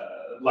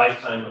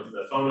lifetime of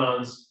the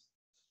phonons.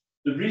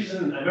 The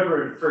reason, I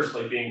remember at first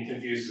like being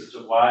confused as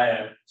to why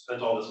I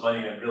spent all this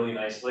money on really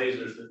nice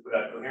lasers that put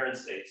out coherent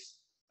states.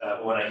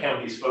 But when I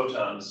count these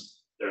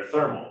photons, they're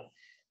thermal.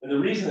 And the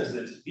reason is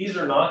that these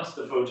are not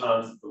the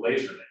photons that the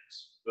laser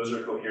makes. Those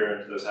are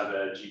coherent, those have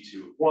a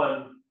G2 of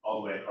 1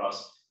 all the way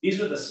across. These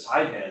are the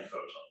sideband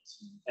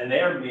photons. And they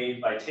are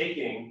made by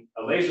taking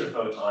a laser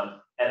photon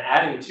and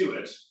adding to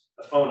it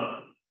a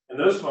phonon. And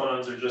those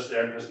phonons are just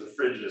there because the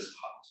fridge is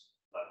hot.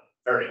 Not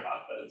very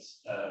hot, but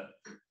it's,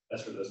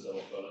 that's where those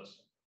thermal photons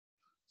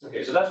come.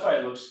 Okay, so that's why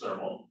it looks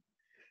thermal.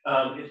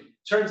 It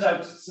turns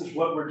out, since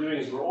what we're doing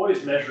is we're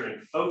always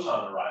measuring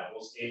photon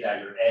arrivals, A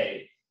dagger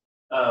A,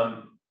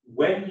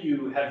 when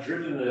you have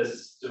driven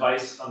this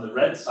device on the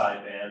red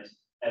sideband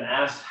and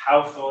asked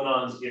how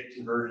phonons get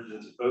converted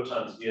into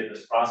photons via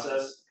this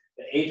process,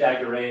 the A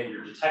dagger A in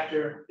your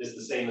detector is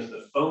the same as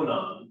the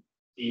phonon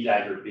B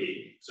dagger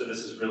B. So this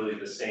is really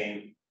the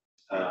same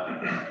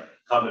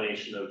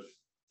combination of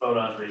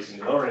phonon raising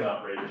and lowering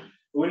operators.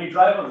 But when you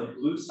drive on the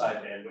blue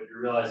sideband, what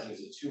you're realizing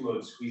is a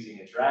two-mode squeezing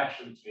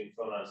interaction between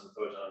phonons and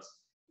photons.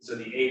 So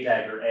the A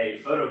dagger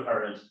A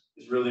photocurrent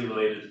is really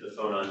related to the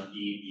phonon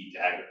B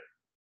dagger.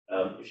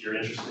 If you're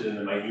interested in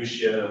the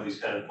minutiae of these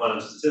kind of quantum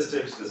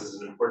statistics, this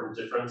is an important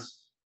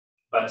difference.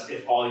 But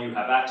if all you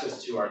have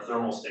access to are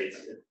thermal states,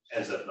 it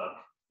ends up not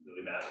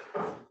really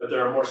mattering. But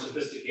there are more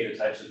sophisticated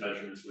types of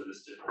measurements where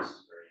this difference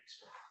is very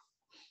useful.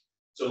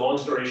 So long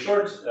story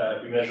short,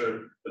 if we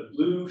measure the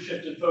blue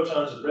shifted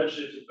photons and the red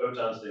shifted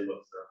photons, they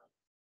look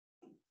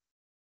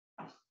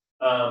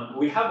thermal.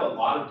 We have a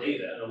lot of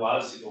data and a lot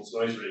of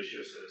signal-to-noise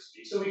ratio, so to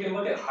speak, so we can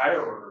look at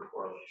higher order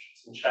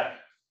correlations and check.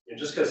 And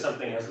just because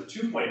something has a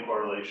 2-point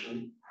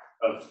correlation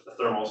of the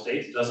thermal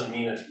states doesn't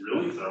mean it's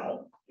really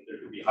thermal. There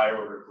could be higher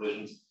order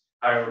collisions,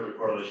 higher order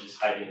correlations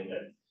hiding in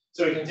there.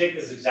 So we can take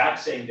this exact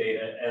same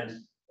data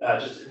and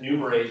just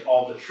enumerate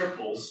all the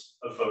triples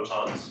of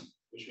photons,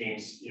 which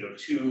means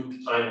 2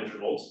 time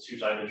intervals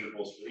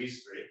for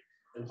these 3,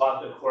 and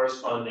plot the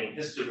corresponding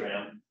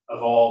histogram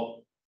of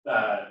all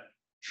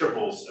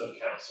triples of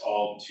counts,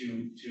 all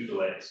two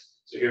delays.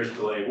 So here's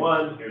delay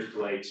 1, here's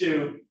delay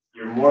 2.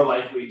 You're more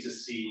likely to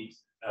see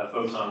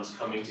photons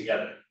coming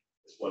together.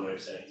 That's one way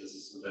of saying this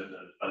is some bit of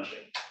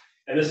bunching.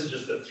 And this is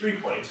just a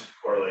 3-point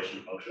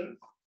correlation function.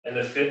 And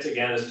the fit,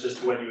 again, is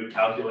just what you would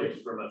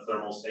calculate from a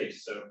thermal state,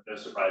 so no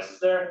surprises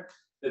there.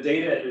 The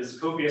data is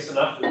copious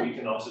enough that we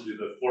can also do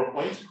the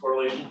 4-point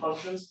correlation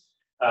functions.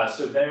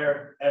 So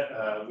there,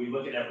 we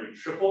look at every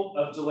triple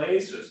of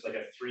delays, so it's like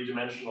a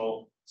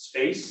 3-dimensional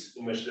space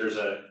in which there's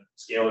a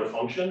scalar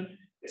function.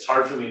 It's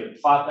hard for me to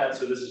plot that,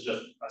 so this is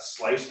just a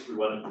slice through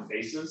one of the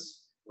faces,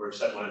 where I've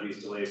set one of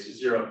these delays to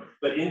 0.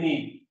 But in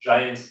the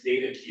giant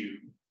data cube,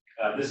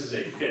 this is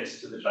a fit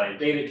to the giant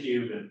data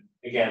cube, and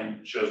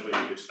again, shows what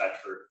you'd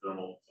expect for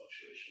thermal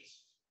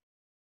fluctuations.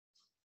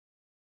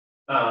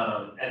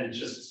 And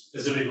just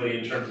specifically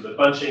in terms of the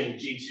bunching,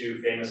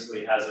 G2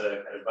 famously has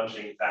a kind of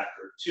bunching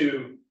factor of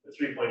 2.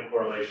 The 3-point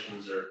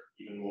correlations are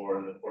even more,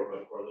 and the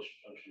 4-point correlation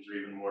functions are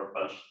even more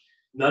bunched.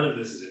 None of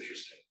this is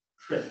interesting.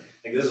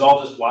 Like this is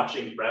all just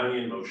watching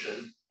Brownian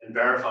motion and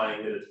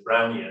verifying that it's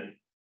Brownian,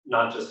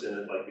 not just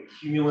in like the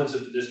cumulants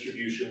of the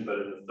distribution, but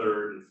in the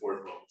 3rd and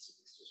 4th moments of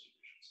these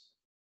distributions.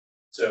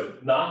 So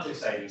not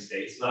exciting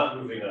states, not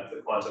moving up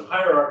the quantum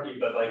hierarchy,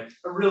 but like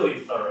a really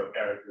thorough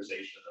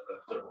characterization of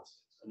a thermal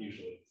state,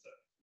 unusually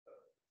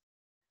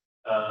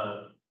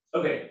thorough.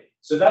 Okay,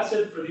 so that's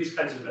it for these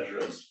kinds of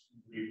measurements.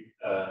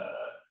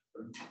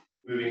 We're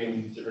moving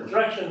in different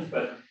directions,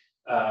 but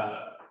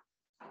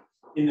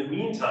in the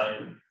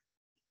meantime,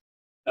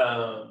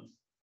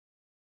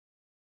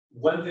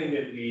 one thing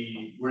that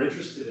we were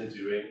interested in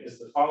doing is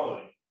the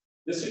following.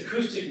 This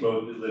acoustic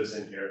mode that lives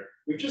in here,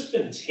 we've just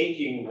been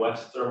taking what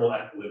thermal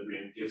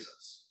equilibrium gives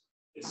us.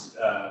 It's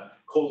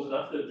cold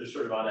enough that there's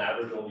sort of on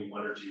average only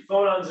 1 or 2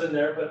 phonons in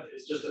there, but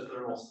it's just a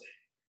thermal state.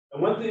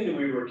 And one thing that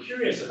we were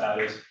curious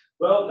about is,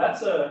 well,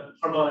 that's a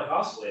harmonic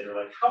oscillator.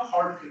 Like, how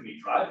hard could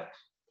we drive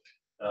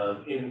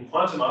it? In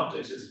quantum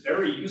optics, it's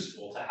very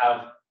useful to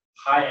have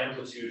high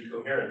amplitude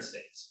coherent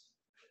states.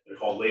 They're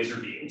called laser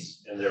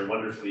beams, and they're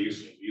wonderfully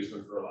useful. We use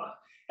them for a lot.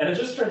 And it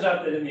just turns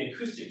out that in the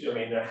acoustic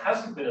domain, there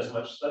hasn't been as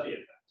much study of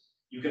that.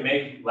 You can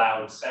make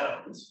loud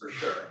sounds, for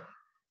sure,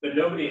 but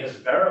nobody has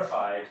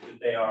verified that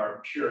they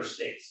are pure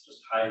states,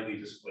 just highly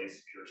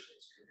displaced pure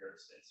states,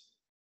 coherent states.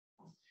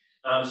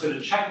 So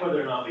to check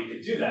whether or not we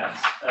could do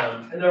that,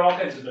 and there are all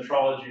kinds of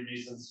metrology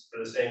reasons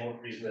for the same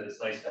reason that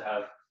it's nice to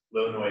have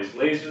low noise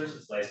lasers,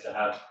 it's nice to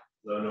have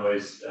low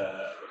noise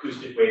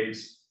acoustic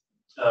waves.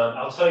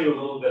 I'll tell you a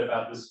little bit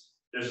about this.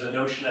 There's a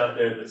notion out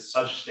there that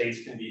such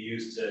states can be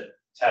used to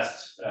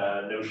test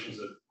notions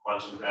of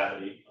quantum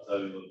gravity. I'll tell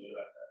you a little bit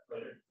about that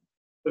later.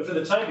 But for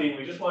the time being,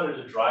 we just wanted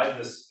to drive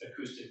this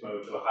acoustic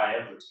mode to a high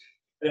amplitude.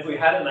 And if we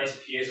had a nice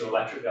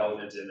piezoelectric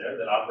element in there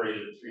that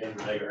operated at 300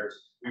 megahertz,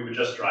 we would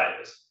just drive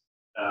it,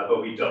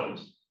 but we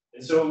don't.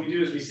 And so what we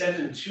do is we send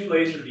in 2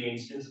 laser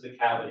beams into the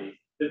cavity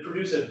that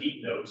produce a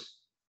beat note,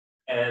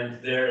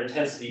 and their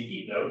intensity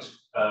beat note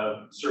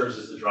serves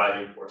as the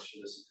driving force for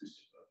this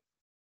acoustic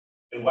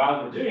mode. And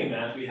while we're doing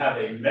that, we have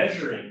a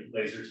measuring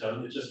laser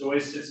tone that just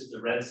always sits at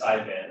the red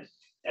sideband.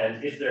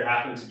 And if there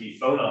happen to be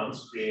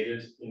phonons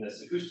created in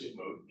this acoustic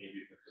mode,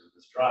 maybe because of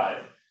this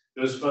drive,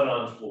 those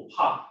phonons will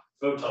pop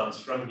photons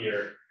from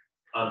here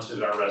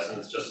onto our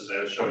resonance, just as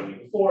I was showing you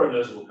before, and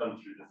those will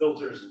come through the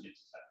filters and get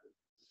detected.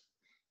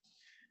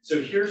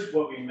 So here's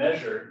what we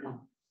measure.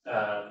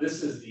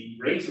 This is the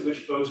rate at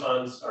which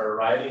photons are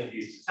arriving at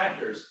these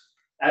detectors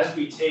as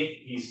we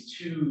take these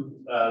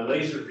 2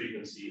 laser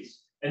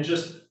frequencies and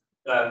just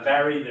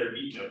vary their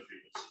beat note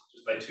frequency,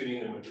 just by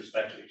tuning them with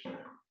respect to each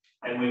other.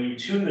 And when you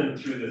tune them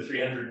through the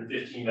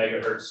 315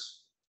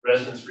 megahertz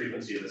resonance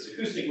frequency of this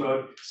acoustic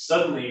mode,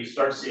 suddenly you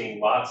start seeing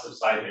lots of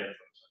sideband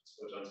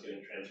photons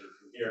getting transferred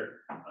from here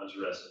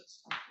onto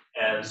resonance.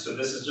 And so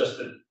this is just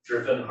a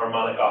driven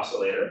harmonic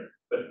oscillator,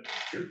 but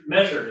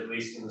measured at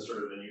least in the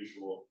sort of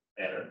unusual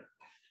manner.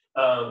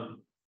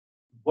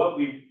 What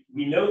we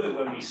know that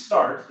when we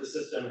start, the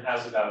system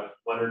has about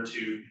 1 or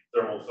 2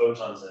 thermal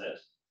photons in it.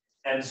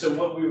 And so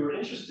what we were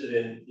interested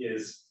in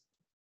is,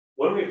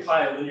 when we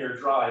apply a linear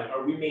drive,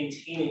 are we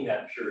maintaining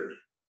that purity?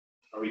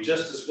 Are we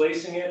just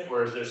displacing it,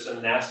 or is there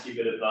some nasty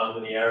bit of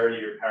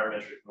nonlinearity or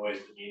parametric noise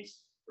that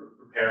means we're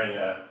preparing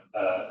a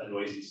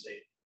noisy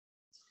state?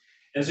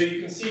 And so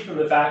you can see from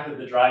the fact that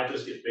the drive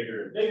just gets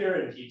bigger and bigger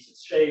and keeps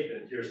its shape,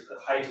 and here's the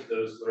height of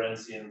those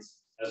Lorentzians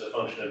as a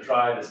function of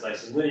drive, it's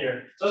nice and linear.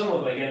 It doesn't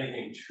look like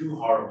anything too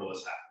horrible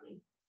is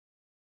happening.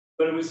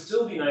 But it would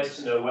still be nice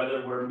to know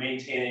whether we're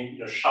maintaining,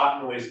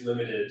 shot noise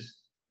limited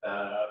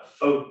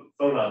phonon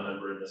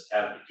number in this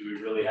cavity. Do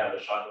we really have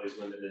a shot noise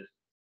limited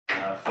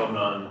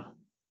phonon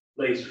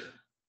laser?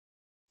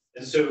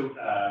 And so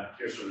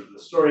here's sort of the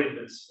story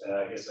that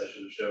I guess I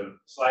should have shown a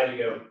slide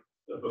ago.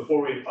 But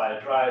before we apply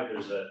a drive,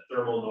 there's a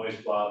thermal noise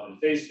blob in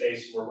phase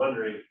space. And we're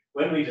wondering,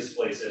 when we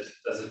displace it,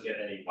 does it get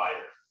any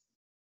wider?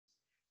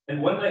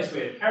 And one nice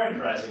way of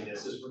characterizing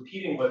this is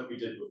repeating what we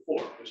did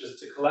before, which is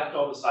to collect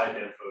all the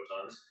sideband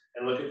photons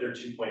and look at their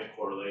 2-point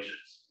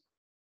correlations.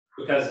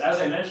 Because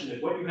as I mentioned,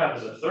 if what you have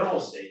is a thermal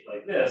state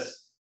like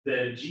this,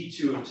 the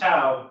G2 of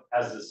tau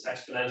has this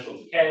exponential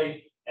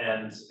decay,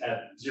 and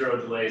at 0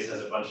 delays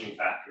has a bunching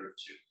factor of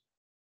 2.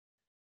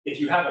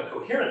 If you have a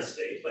coherent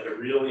state, like a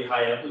really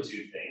high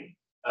amplitude thing,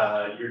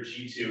 your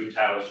G2 of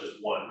tau is just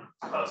 1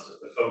 constant.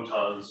 The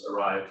photons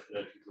arrive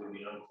in a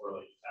completely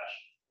uncorrelated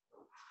fashion.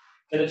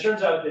 And it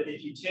turns out that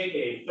if you take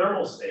a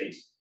thermal state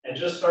and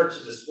just start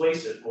to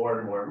displace it more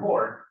and more and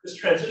more, this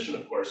transition,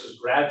 of course, is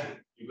gradual.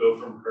 You go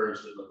from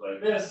curves that look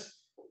like this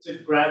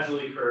to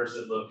gradually curves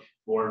that look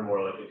more and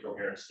more like a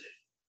coherent state.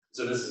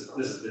 So this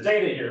is the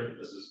data here.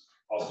 This is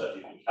all stuff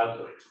you can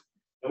calculate.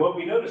 And what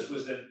we noticed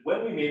was that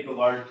when we made the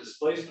large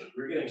displacement,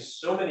 we were getting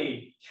so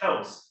many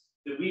counts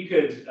that we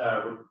could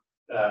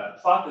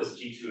plot this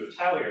G2 of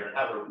tau here and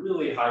have a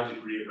really high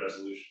degree of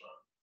resolution on it.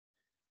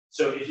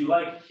 So if you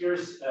like,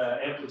 here's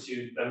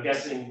amplitude. I'm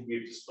guessing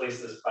we've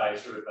displaced this by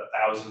sort of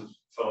 1,000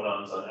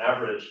 phonons on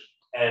average,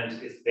 and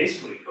it's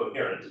basically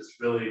coherent. It's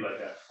really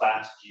like a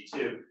flat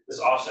G2. This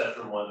offset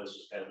from 1 is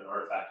just kind of an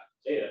artifact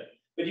of data.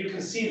 But you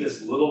can see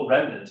this little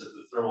remnant of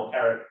the thermal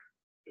character.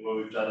 And what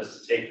we've done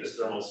is to take this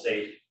thermal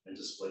state and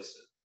displace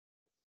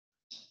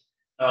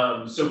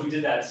it. So we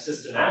did that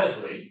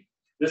systematically.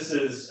 This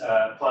is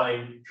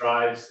applying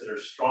drives that are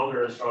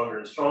stronger and stronger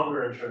and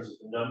stronger in terms of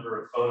the number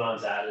of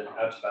phonons added,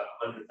 out to about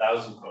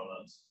 100,000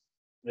 phonons.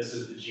 This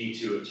is the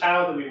G2 of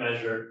tau that we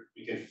measure.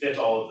 We can fit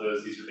all of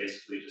those. These are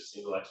basically just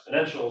single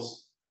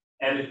exponentials.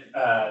 And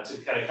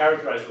to kind of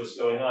characterize what's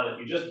going on, if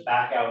you just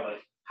back out,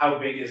 like, how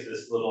big is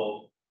this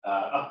little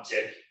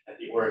uptick at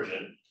the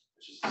origin,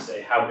 which is to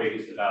say, how big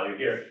is the value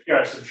here? Here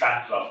I've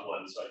subtracted off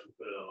 1, so I can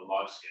put it on the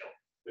log scale.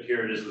 But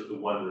here it is with the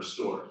 1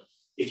 restored.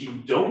 If you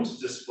don't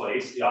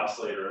displace the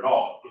oscillator at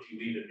all, if you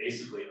leave it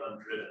basically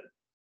undriven,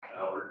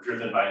 or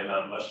driven by an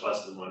amount much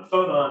less than 1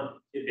 phonon,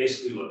 it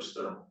basically looks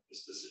thermal,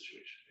 is the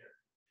situation here.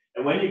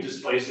 And when you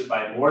displace it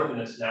by more than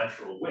its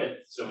natural width,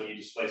 so when you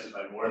displace it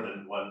by more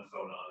than 1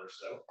 phonon or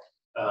so,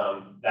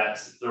 that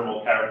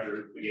thermal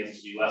character begins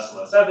to be less and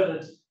less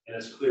evident, and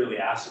it's clearly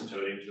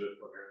asymptoting to a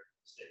coherent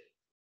state.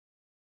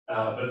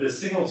 But the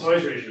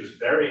signal-to-noise ratio is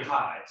very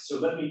high, so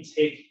let me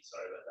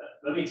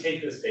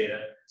take this data,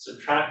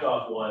 subtract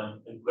off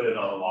 1, and put it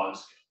on a log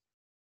scale.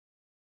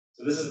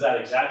 So this is that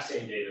exact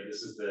same data.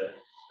 This is the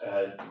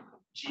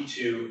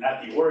G2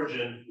 at the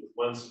origin with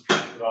 1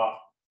 subtracted off.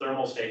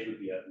 Thermal state would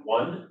be at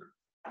 1.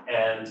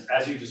 And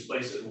as you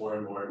displace it more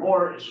and more and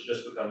more, it should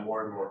just become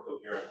more and more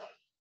coherent.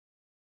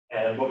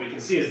 And what we can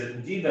see is that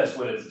indeed that's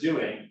what it's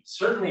doing,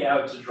 certainly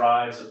out to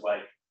drives of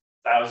like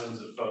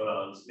thousands of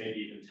phonons, maybe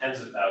even tens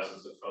of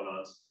thousands of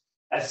phonons.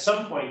 At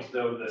some point,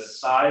 though, the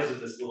size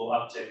of this little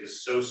uptick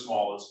is so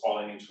small it's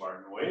falling into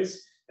our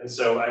noise. And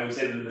so I would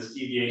say that this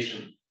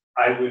deviation,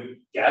 I would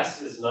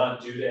guess, is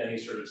not due to any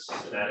sort of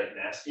systematic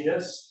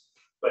nastiness,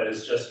 but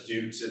is just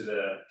due to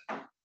the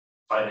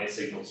finite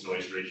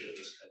signal-to-noise ratio of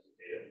this kind of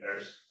data.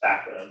 There's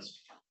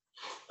backgrounds.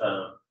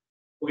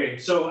 Okay,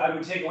 so I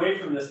would take away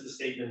from this the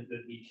statement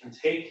that we can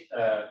take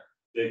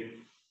the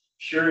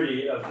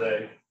purity of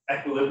the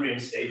equilibrium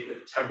state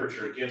that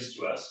temperature gives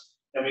to us,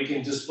 and we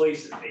can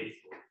displace it faithfully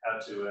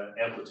out to an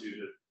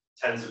amplitude of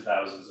tens of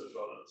thousands of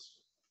photons.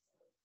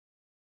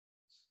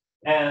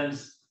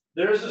 And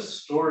there's a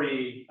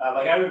story,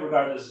 like I would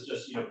regard this as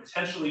just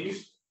potentially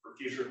useful for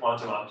future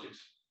quantum acoustics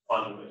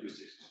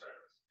experiments.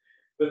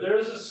 But there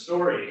is a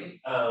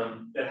story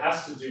that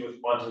has to do with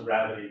quantum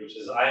gravity, which,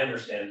 as I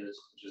understand it,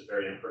 which is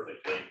very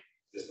imperfectly,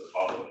 is the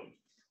following.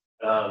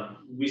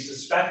 We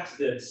suspect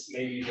that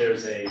maybe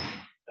there's a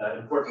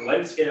important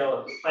length scale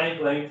at the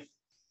Planck length,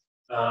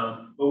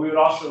 but we would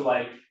also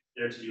like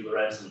there to be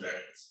Lorentz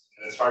invariance.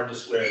 And it's hard to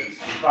square these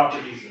two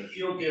properties in the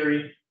field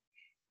theory.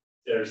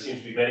 There seems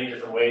to be many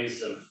different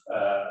ways of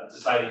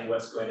deciding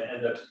what's going to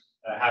end up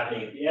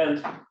happening at the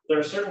end. There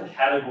are certain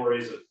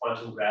categories of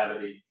quantum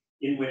gravity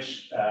in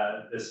which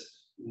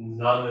this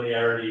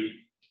nonlinearity,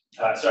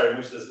 in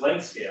which this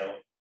length scale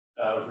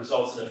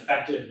results in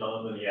effective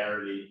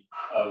nonlinearity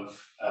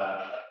of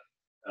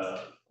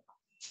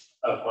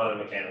quantum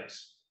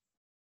mechanics.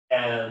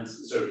 And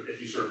so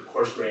if you sort of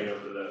coarse grain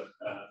over the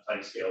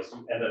Planck scales,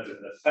 you end up with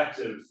an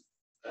effective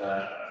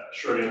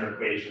Schrodinger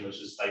equation,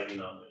 which is slightly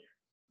nonlinear.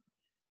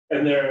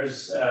 And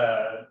there's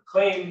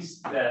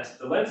claims that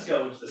the length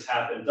scale in which this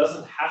happened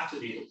doesn't have to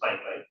be the Planck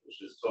length,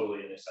 which is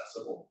totally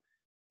inaccessible,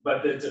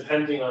 but that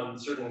depending on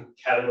certain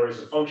categories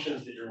of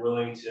functions that you're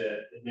willing to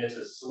admit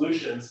as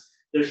solutions,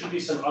 there should be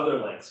some other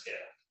length scale,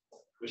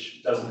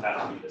 which doesn't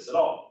have to be this at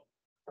all.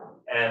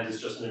 And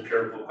it's just an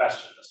empirical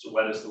question as to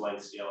what is the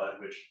length scale at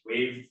which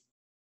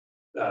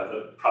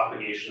the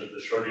propagation of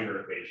the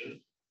Schrodinger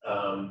equation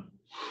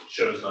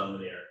shows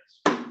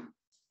nonlinearities.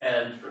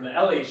 And from the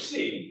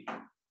LHC,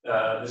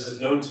 this is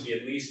known to be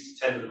at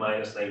least 10 to the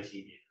minus 19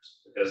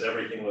 meters, because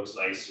everything looks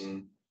nice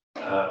and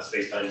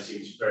space-time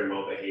seems very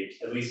well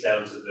behaved, at least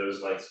down to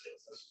those length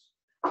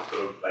scales,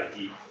 sort of like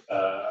deep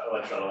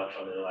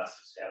electron-electron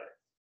inelastic scattering.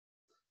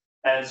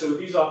 And so what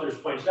these authors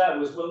pointed out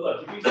was, well,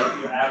 look, if you take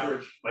your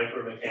average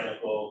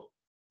micromechanical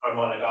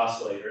harmonic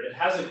oscillator, it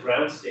has a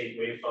ground state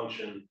wave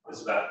function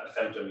that's about a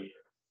femtometer,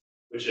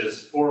 which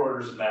is 4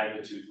 orders of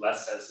magnitude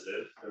less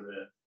sensitive than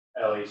the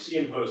LHC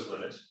imposed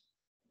limit.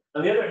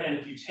 On the other hand,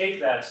 if you take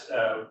that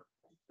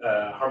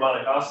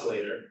harmonic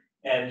oscillator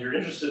and you're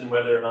interested in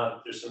whether or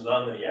not there's some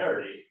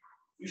nonlinearity,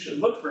 you should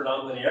look for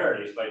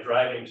nonlinearities by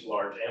driving to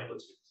large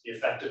amplitudes. The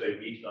effect of a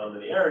weak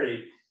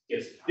nonlinearity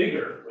gets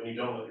bigger when you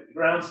don't look at the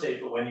ground state,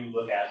 but when you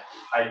look at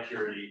high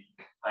purity,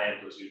 high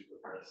amplitude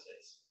coherent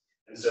states.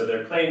 And so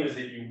their claim is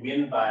that you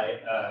win by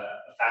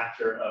a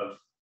factor of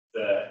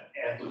the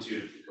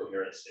amplitude of the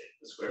coherent state,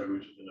 the square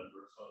root of the number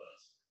of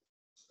phonons.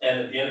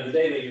 And at the end of the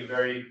day, they do a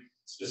very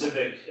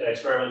specific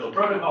experimental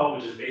protocol,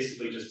 which is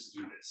basically just to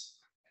do this.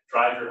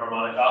 Drive your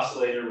harmonic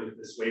oscillator with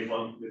this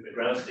waveform, with the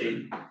ground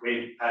state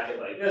wave packet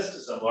like this to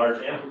some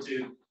large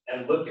amplitude,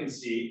 and look and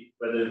see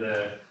whether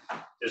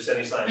there's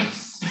any sign of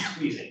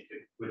squeezing.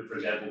 It would, for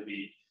example,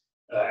 be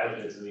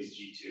evidence in these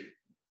G2.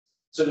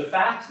 So the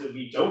fact that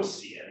we don't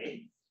see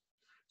any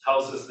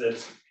tells us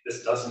that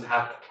this doesn't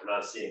happen. We're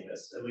not seeing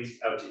this, at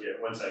least out to here.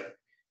 One second,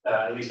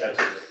 at least out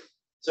to here.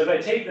 So if I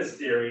take this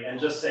theory and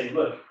just say,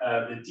 look,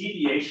 the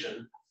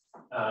deviation,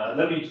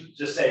 let me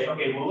just say,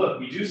 okay, well, look,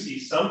 we do see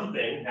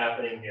something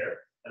happening here,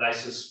 and I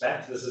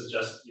suspect this is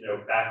just,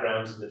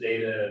 backgrounds in the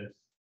data and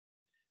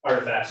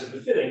artifacts of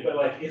the fitting, but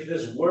like, if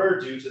this were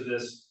due to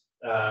this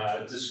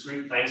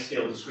discrete length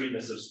scale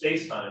discreteness of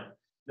space-time,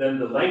 then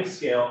the length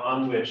scale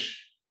on which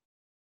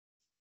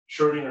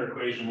Schrodinger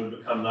equation would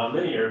become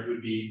nonlinear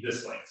would be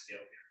this length scale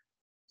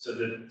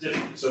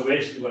here. So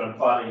basically what I'm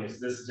plotting is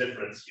this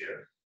difference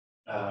here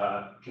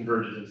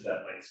converted into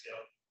that length scale.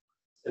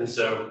 And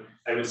so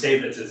I would say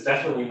that it's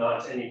definitely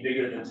not any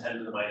bigger than 10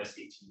 to the minus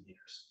 18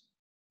 meters.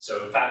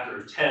 So a factor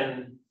of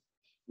 10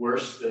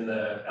 worse than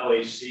the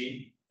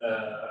LHC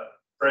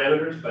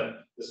parameters,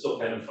 but it's still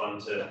kind of fun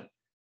to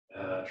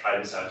try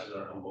this out in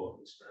our humble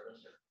experiment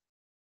here.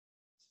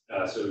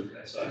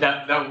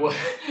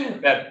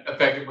 That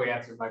effectively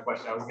answered my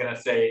question. I was going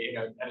to say,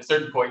 at a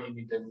certain point, you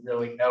need to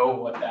really know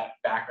what that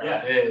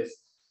background is.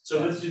 So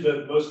let's do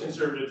the most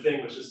conservative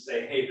thing, which is to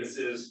say, hey, this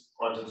is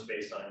quantum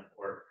spacetime.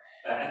 Or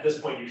at this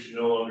point, you should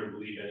no longer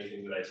believe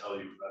anything that I tell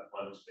you about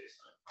quantum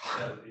spacetime.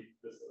 That would be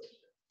this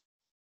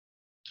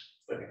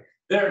okay.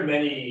 There are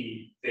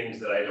many things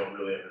that I don't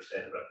really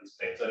understand about these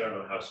things. I don't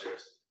know how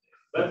serious.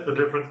 That's the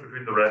difference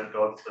between the red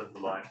dots and the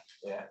line.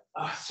 Yeah.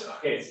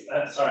 Sorry,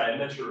 I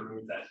meant to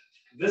remove that.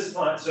 This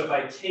line, so if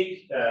I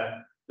take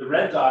the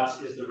red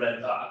dot is the red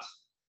dot.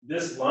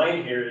 This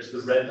line here is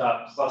the red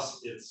dot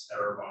plus its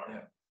error bar.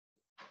 Yeah.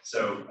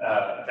 So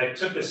if I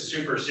took this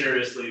super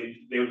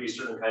seriously, there would be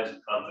certain kinds of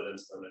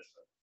confidence limits.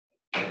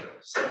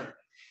 So,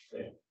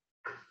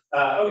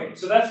 yeah. Okay,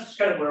 so that's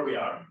kind of where we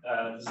are.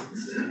 This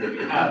is what we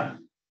have.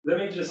 Let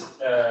me just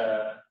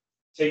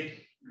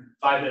take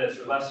 5 minutes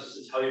or less just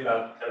to tell you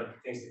about kind of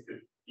things that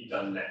could be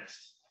done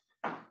next.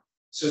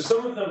 So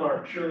some of them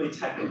are purely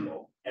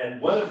technical,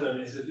 and one of them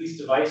is that these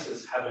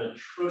devices have an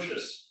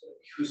atrocious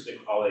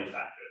acoustic quality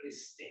factor. They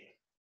stink,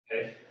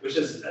 okay? Which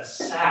is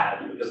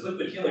sad, because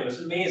liquid helium is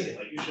amazing.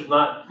 Like, you should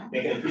not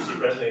make an acoustic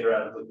resonator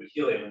out of liquid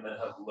helium and then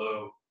have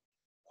low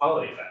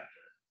quality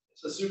factor.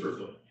 It's a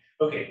superfluid.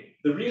 Okay,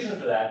 the reason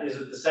for that is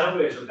that the sound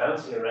waves are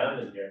bouncing around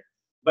in here,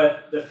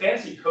 but the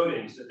fancy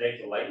coatings that make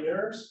the light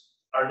mirrors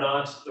are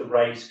not the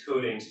right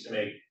coatings to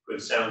make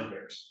good sound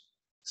mirrors.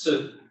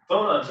 So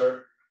phonons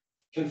are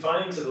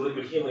confined to the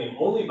liquid helium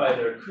only by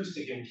their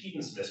acoustic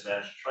impedance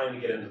mismatch trying to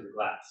get into the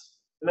glass.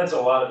 And that's a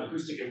lot of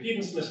acoustic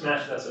impedance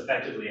mismatch. That's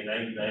effectively a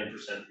 99%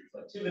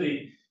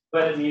 reflectivity,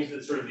 but it means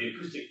that sort of the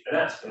acoustic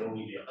finesse can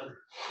only be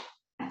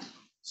 100.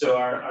 So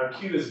our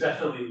Q is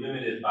definitely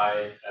limited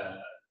by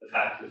the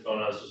fact that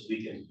phonons just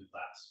leak into the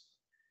glass.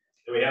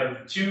 And we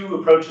have two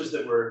approaches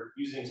that we're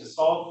using to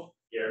solve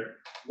here.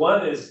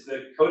 One is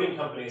the coating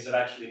companies have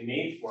actually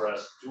made for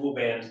us dual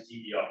band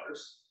DBRs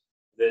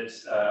that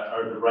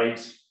are the right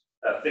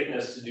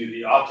thickness to do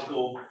the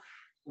optical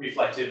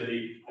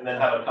reflectivity, and then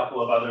have a couple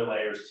of other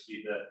layers to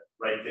be the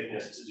right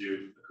thickness to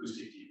do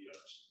acoustic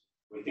DBRs.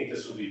 We think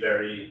this will be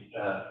very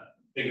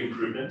big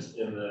improvement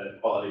in the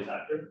quality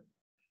factor.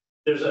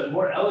 There's a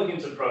more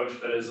elegant approach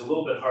that is a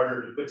little bit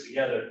harder to put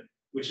together,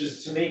 which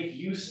is to make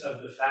use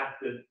of the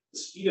fact that the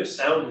speed of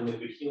sound in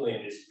liquid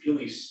helium is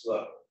really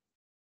slow.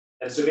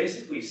 And so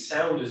basically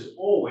sound is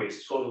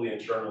always totally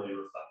internally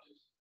reflected.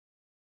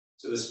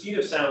 So the speed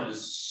of sound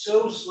is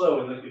so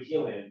slow in liquid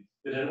helium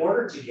that in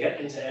order to get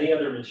into any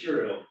other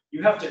material,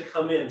 you have to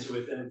come in to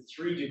within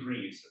 3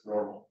 degrees of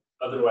normal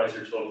Otherwise,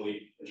 you're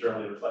totally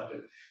internally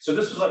reflective. So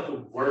this was like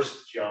the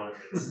worst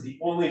geometry. This is the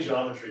only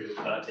geometry that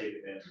would not take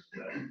advantage of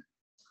that.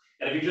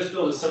 And if you just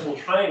build a simple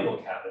triangle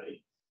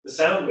cavity, the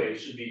sound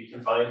waves should be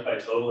confined by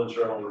total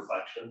internal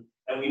reflection.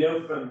 And we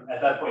know from,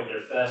 at that point,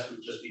 their finesse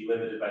would just be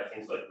limited by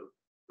things like the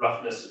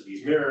roughness of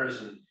these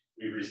mirrors, and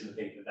we have reason to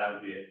think that that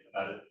would be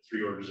about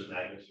 3 orders of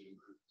magnitude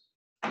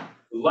improvement.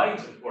 Light,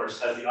 of course,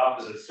 has the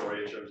opposite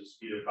story in terms of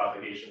speed of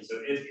propagation. So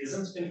it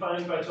isn't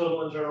confined by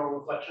total internal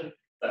reflection.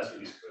 That's what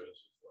these codes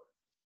are for.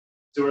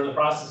 So we're in the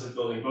process of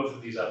building both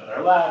of these up in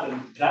our lab,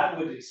 and that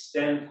would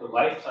extend the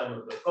lifetime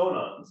of the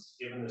phonons,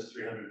 given this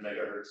 300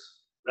 megahertz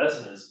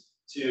resonance,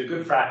 to a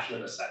good fraction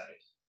of a second.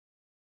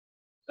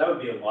 That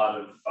would be a lot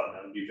of fun.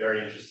 That would be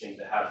very interesting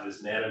to have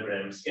this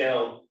nanogram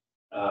scale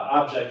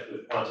object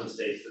with quantum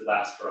states that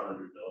last for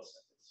 100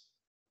 milliseconds.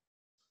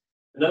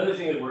 Another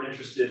thing that we're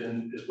interested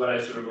in is what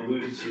I sort of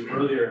alluded to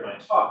earlier in my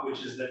talk,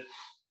 which is that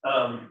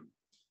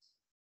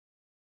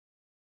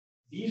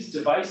these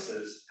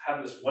devices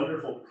have this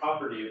wonderful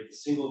property of the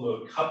single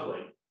mode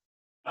coupling,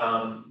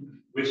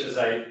 which, as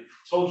I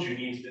told you,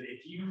 means that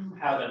if you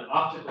have an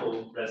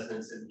optical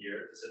resonance in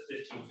here that's at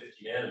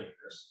 1550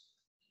 nanometers,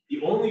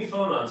 the only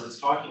phonons it's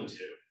talking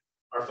to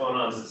are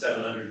phonons at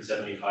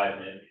 775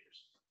 nanometers.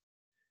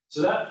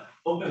 So that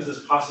opens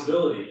this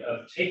possibility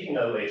of taking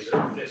a laser,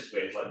 fixed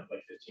wavelength,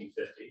 like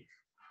 1550,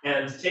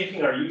 and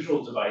taking our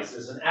usual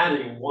devices and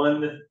adding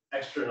one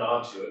extra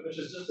knob to it, which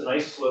is just a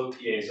nice slow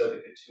piezo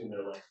that could tune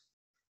their length.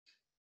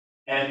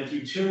 And if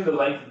you tune the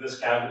length of this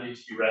cavity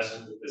to be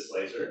resonant with this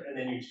laser, and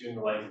then you tune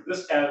the length of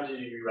this cavity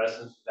to be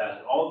resonant with that,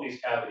 and all of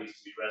these cavities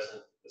to be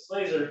resonant with this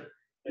laser,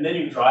 and then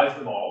you drive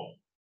them all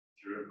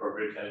through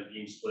appropriate kind of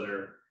beam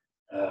splitter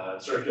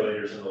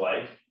circulators and the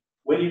like,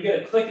 when you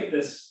get a click at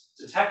this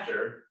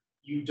detector,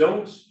 you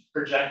don't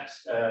project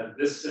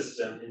this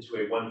system into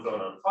a one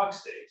phonon clock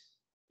state.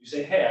 You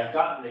say, hey, I've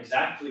gotten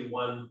exactly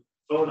one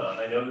phonon.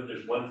 I know that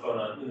there's one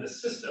phonon in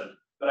this system,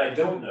 but I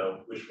don't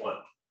know which one.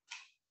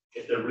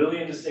 If they're really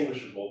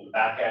indistinguishable, the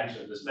back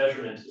action of this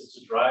measurement is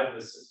to drive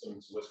the system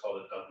to what's called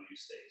a W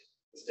state,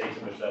 the state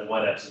in which that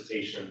one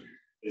excitation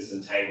is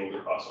entangled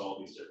across all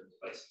these different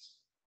devices.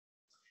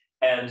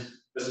 And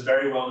this is a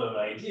very well-known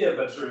idea,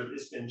 but sort of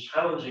it's been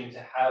challenging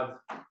to have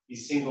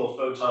these single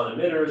photon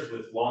emitters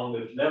with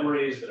long-lived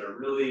memories that are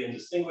really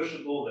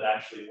indistinguishable, that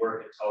actually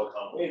work at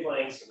telecom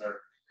wavelengths and are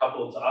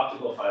coupled to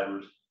optical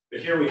fibers.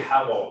 But here we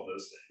have all of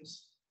those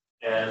things.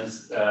 And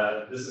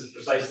this is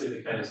precisely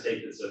the kind of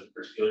state that's of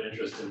particular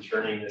interest in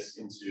turning this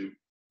into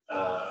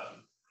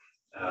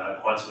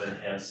quantum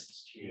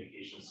enhanced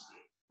communication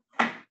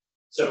scheme.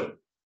 So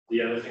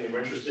the other thing that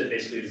we're interested in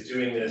basically is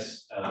doing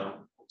this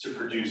to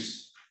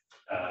produce,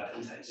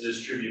 to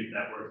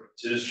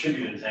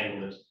distribute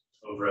entanglement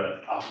over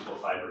an optical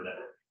fiber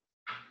network.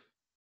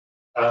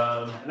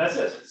 And that's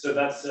it. So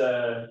that's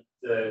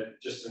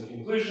just in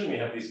conclusion, we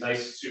have these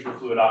nice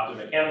superfluid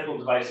optomechanical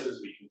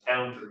devices. We can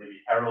count, or maybe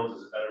herald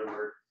is a better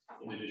word,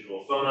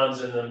 individual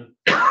phonons in them.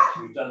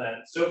 We've done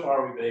that so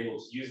far. We've been able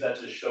to use that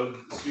to show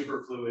that the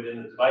superfluid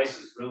in the device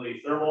is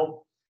really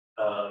thermal,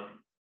 that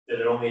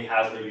it only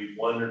has maybe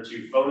 1 or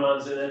 2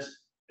 phonons in it,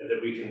 and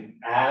that we can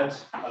add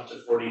up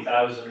to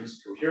 40,000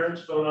 coherent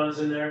phonons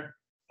in there.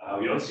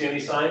 We don't see any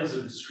signs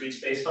of discrete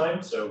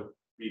spacetime, so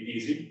breathe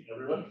easy,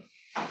 everyone.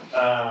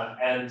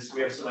 And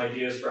we have some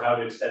ideas for how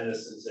to extend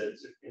this into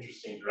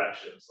interesting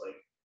directions, like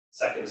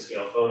second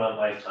scale phonon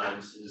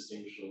lifetimes,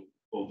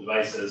 indistinguishable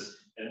devices,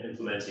 and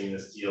implementing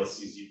this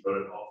DLCZ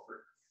protocol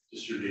for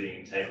distributing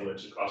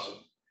entanglements across a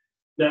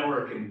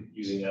network and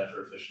using that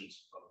for efficient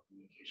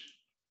communication.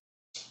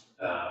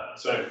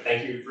 So anyway,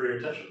 thank you for your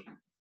attention.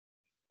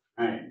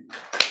 All right.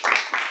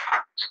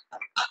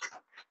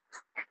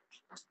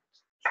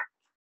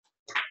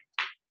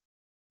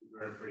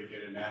 We're pretty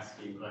good at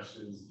asking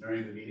questions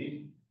during the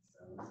meeting.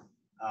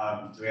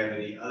 So, do we have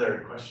any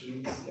other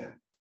questions? Yeah.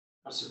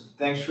 So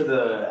thanks for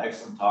the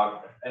excellent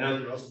talk. I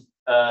know.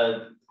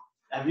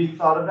 Have you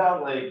thought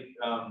about like,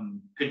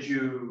 could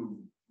you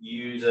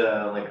use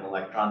a like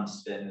electron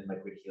spin in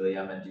liquid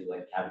helium and do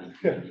like cavity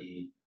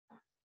PVD?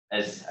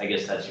 As I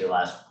guess that's your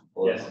last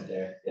bullet point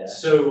there. Yeah.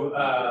 So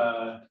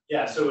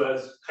so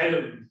as kind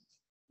of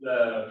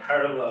the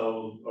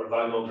parallel or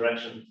orthogonal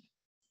direction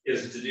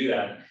is to do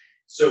that.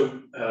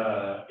 So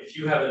if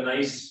you have a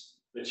nice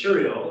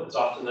material, it's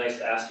often nice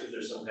to ask if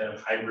there's some kind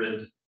of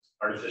hybrid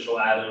artificial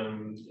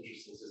atom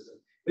interesting system.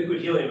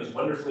 Liquid helium is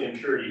wonderfully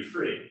impurity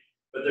free,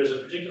 but there's a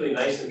particularly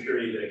nice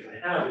impurity that it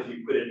can have if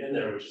you put it in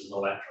there, which is an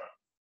electron.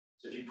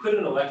 So if you put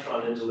an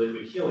electron into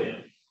liquid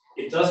helium,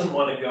 it doesn't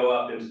want to go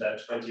up into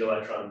that 20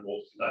 electron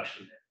volt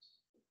conduction band.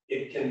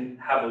 It can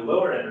have a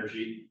lower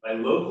energy by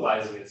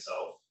localizing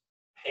itself,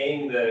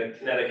 paying the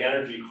kinetic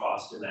energy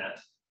cost in that,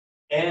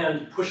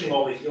 and pushing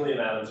all the helium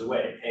atoms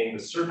away, paying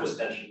the surface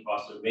tension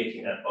cost of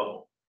making that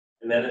bubble.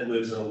 And then it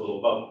lives in a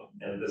little bubble.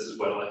 And this is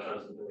what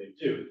electrons in helium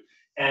do.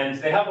 And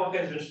they have all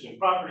kinds of interesting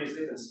properties.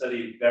 They've been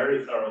studied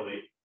very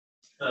thoroughly.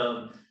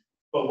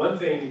 But one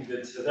thing that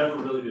has never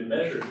really been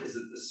measured is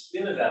that the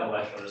spin of that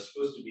electron is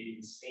supposed to be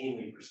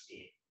insanely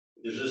pristine.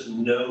 There's just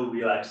no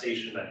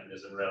relaxation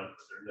mechanism around it.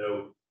 There are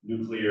no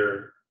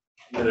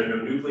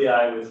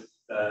nuclei with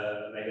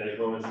magnetic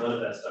moments, none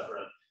of that stuff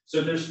around.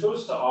 So they're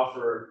supposed to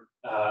offer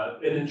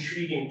an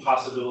intriguing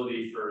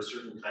possibility for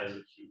certain kinds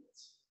of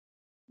qubits.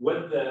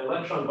 What the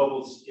electron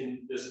bubbles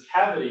in this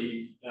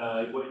cavity,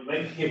 what you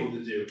might be able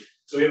to do,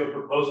 so we have a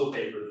proposal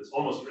paper that's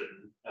almost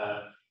written,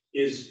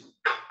 is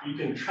you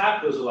can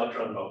trap those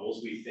electron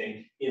bubbles, we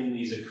think, in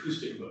these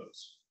acoustic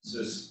modes.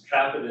 So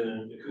trap it in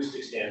an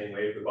acoustic standing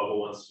wave, the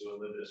bubble wants to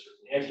emit a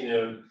certain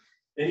antinode.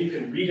 Then you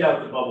can read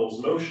out the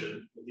bubble's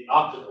motion with the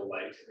optical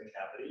light in the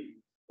cavity.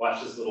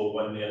 Watch this little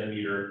 1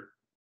 nanometer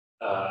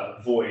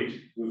void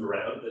move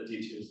around that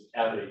detunes the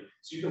cavity.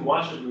 So you can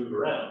watch it move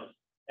around.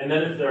 And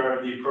then if there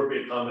are the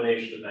appropriate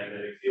combination of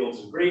magnetic fields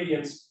and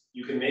gradients,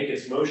 you can make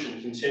its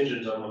motion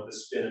contingent on what the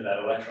spin of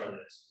that electron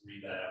is,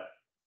 read that out.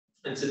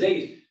 And to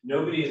date,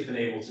 nobody has been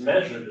able to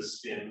measure the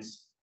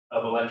spins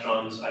of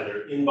electrons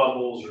either in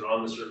bubbles or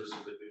on the surface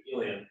of liquid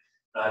helium,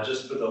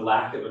 just for the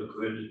lack of a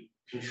good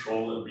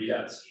control and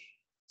readout scheme.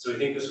 So we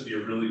think this would be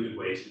a really good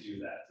way to do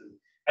that. And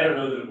I don't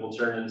know that it will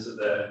turn into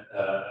the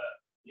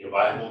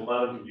viable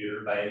quantum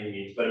computer by any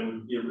means, but it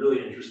would be a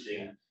really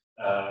interesting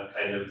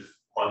kind of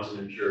quantum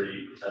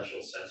impurity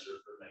potential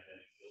sensor for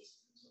magnetic fields.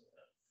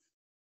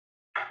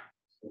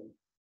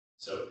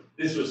 So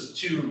this was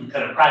two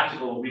kind of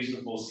practical,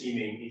 reasonable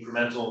seeming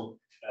incremental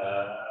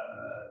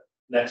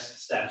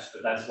next steps,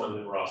 but that's one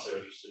that we're also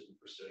interested in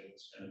pursuing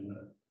this kind of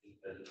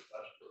independent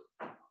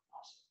project.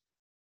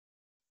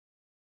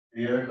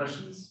 Any other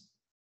questions?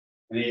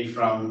 Any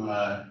from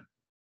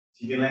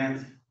TV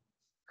land?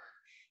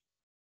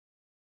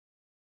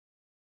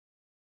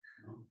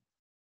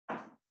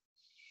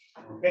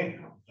 Okay.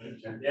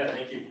 Yeah,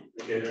 thank you.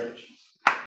 Appreciate it very much.